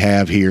what we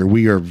have here.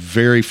 We are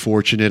very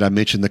fortunate. I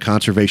mentioned the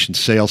conservation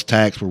sales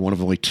tax. We're one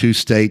of only 2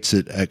 states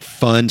that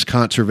funds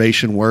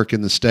conservation work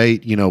in the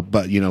state,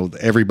 but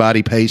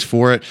everybody pays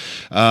for it.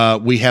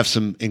 We have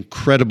some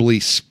incredibly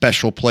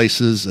special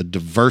places, a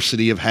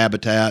diversity of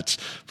habitats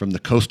from the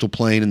coastal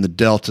plain and the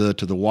Delta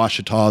to the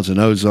Ouachitas and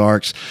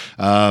Ozarks.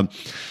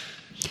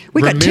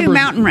 We got 2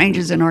 mountain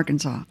ranges in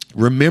Arkansas.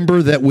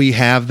 Remember that we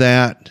have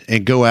that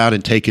and go out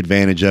and take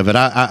advantage of it.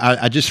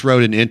 I just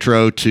wrote an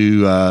intro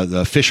to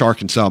the Fish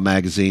Arkansas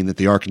magazine that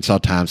the Arkansas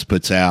Times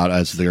puts out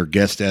as their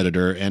guest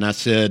editor. And I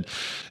said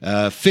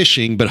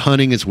fishing, but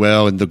hunting as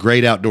well, and the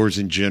great outdoors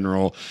in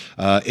general.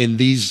 In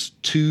these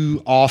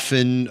too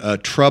often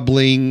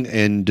troubling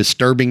and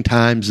disturbing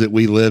times that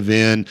we live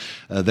in,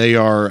 they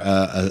are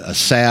a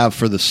salve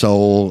for the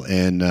soul.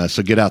 And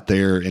so get out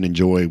there and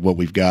enjoy what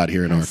we've got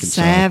here in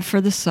Arkansas. Salve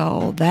for the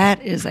soul.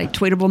 That is a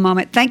tweetable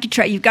moment. Thank you,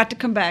 Trey. You've got to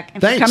come back.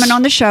 And Thanks. for coming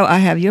on the show, I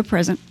have you a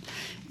present.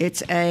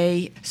 It's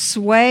a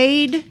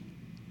suede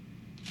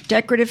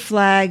decorative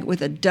flag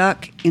with a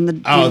duck in the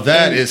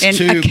that is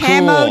too a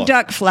camo cool.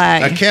 duck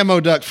flag. A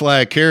camo duck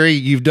flag. Carrie,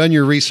 you've done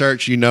your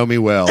research. You know me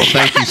well.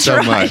 Thank you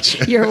so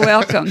much. You're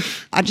welcome.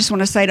 I just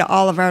want to say to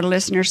all of our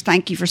listeners,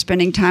 thank you for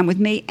spending time with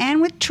me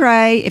and with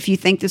Trey. If you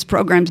think this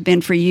program's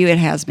been for you, it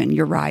has been.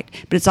 You're right.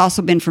 But it's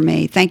also been for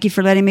me. Thank you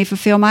for letting me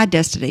fulfill my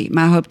destiny.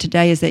 My hope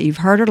today is that you've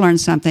heard or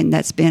learned something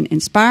that's been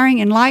inspiring,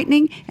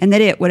 enlightening, and that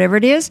it, whatever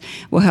it is,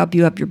 will help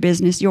you up your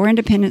business, your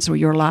independence, or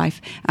your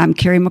life. I'm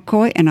Carrie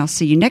McCoy, and I'll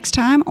see you next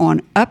time on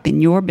Up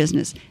in Your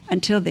Business.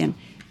 Until then,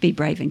 be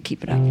brave and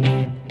keep it up.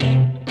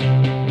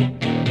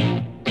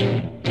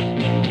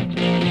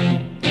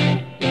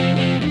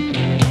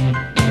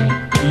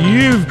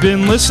 You've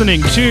been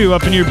listening to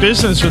Up in Your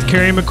Business with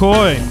Carrie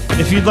McCoy.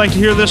 If you'd like to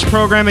hear this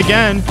program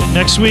again,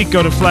 next week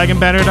go to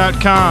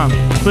flagandbanner.com.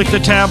 Click the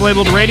tab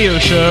labeled Radio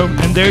Show,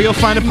 and there you'll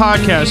find a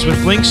podcast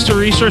with links to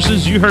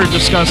resources you heard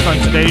discussed on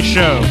today's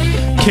show.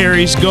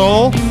 Carrie's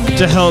goal?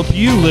 To help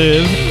you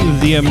live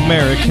the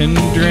American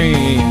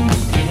dream.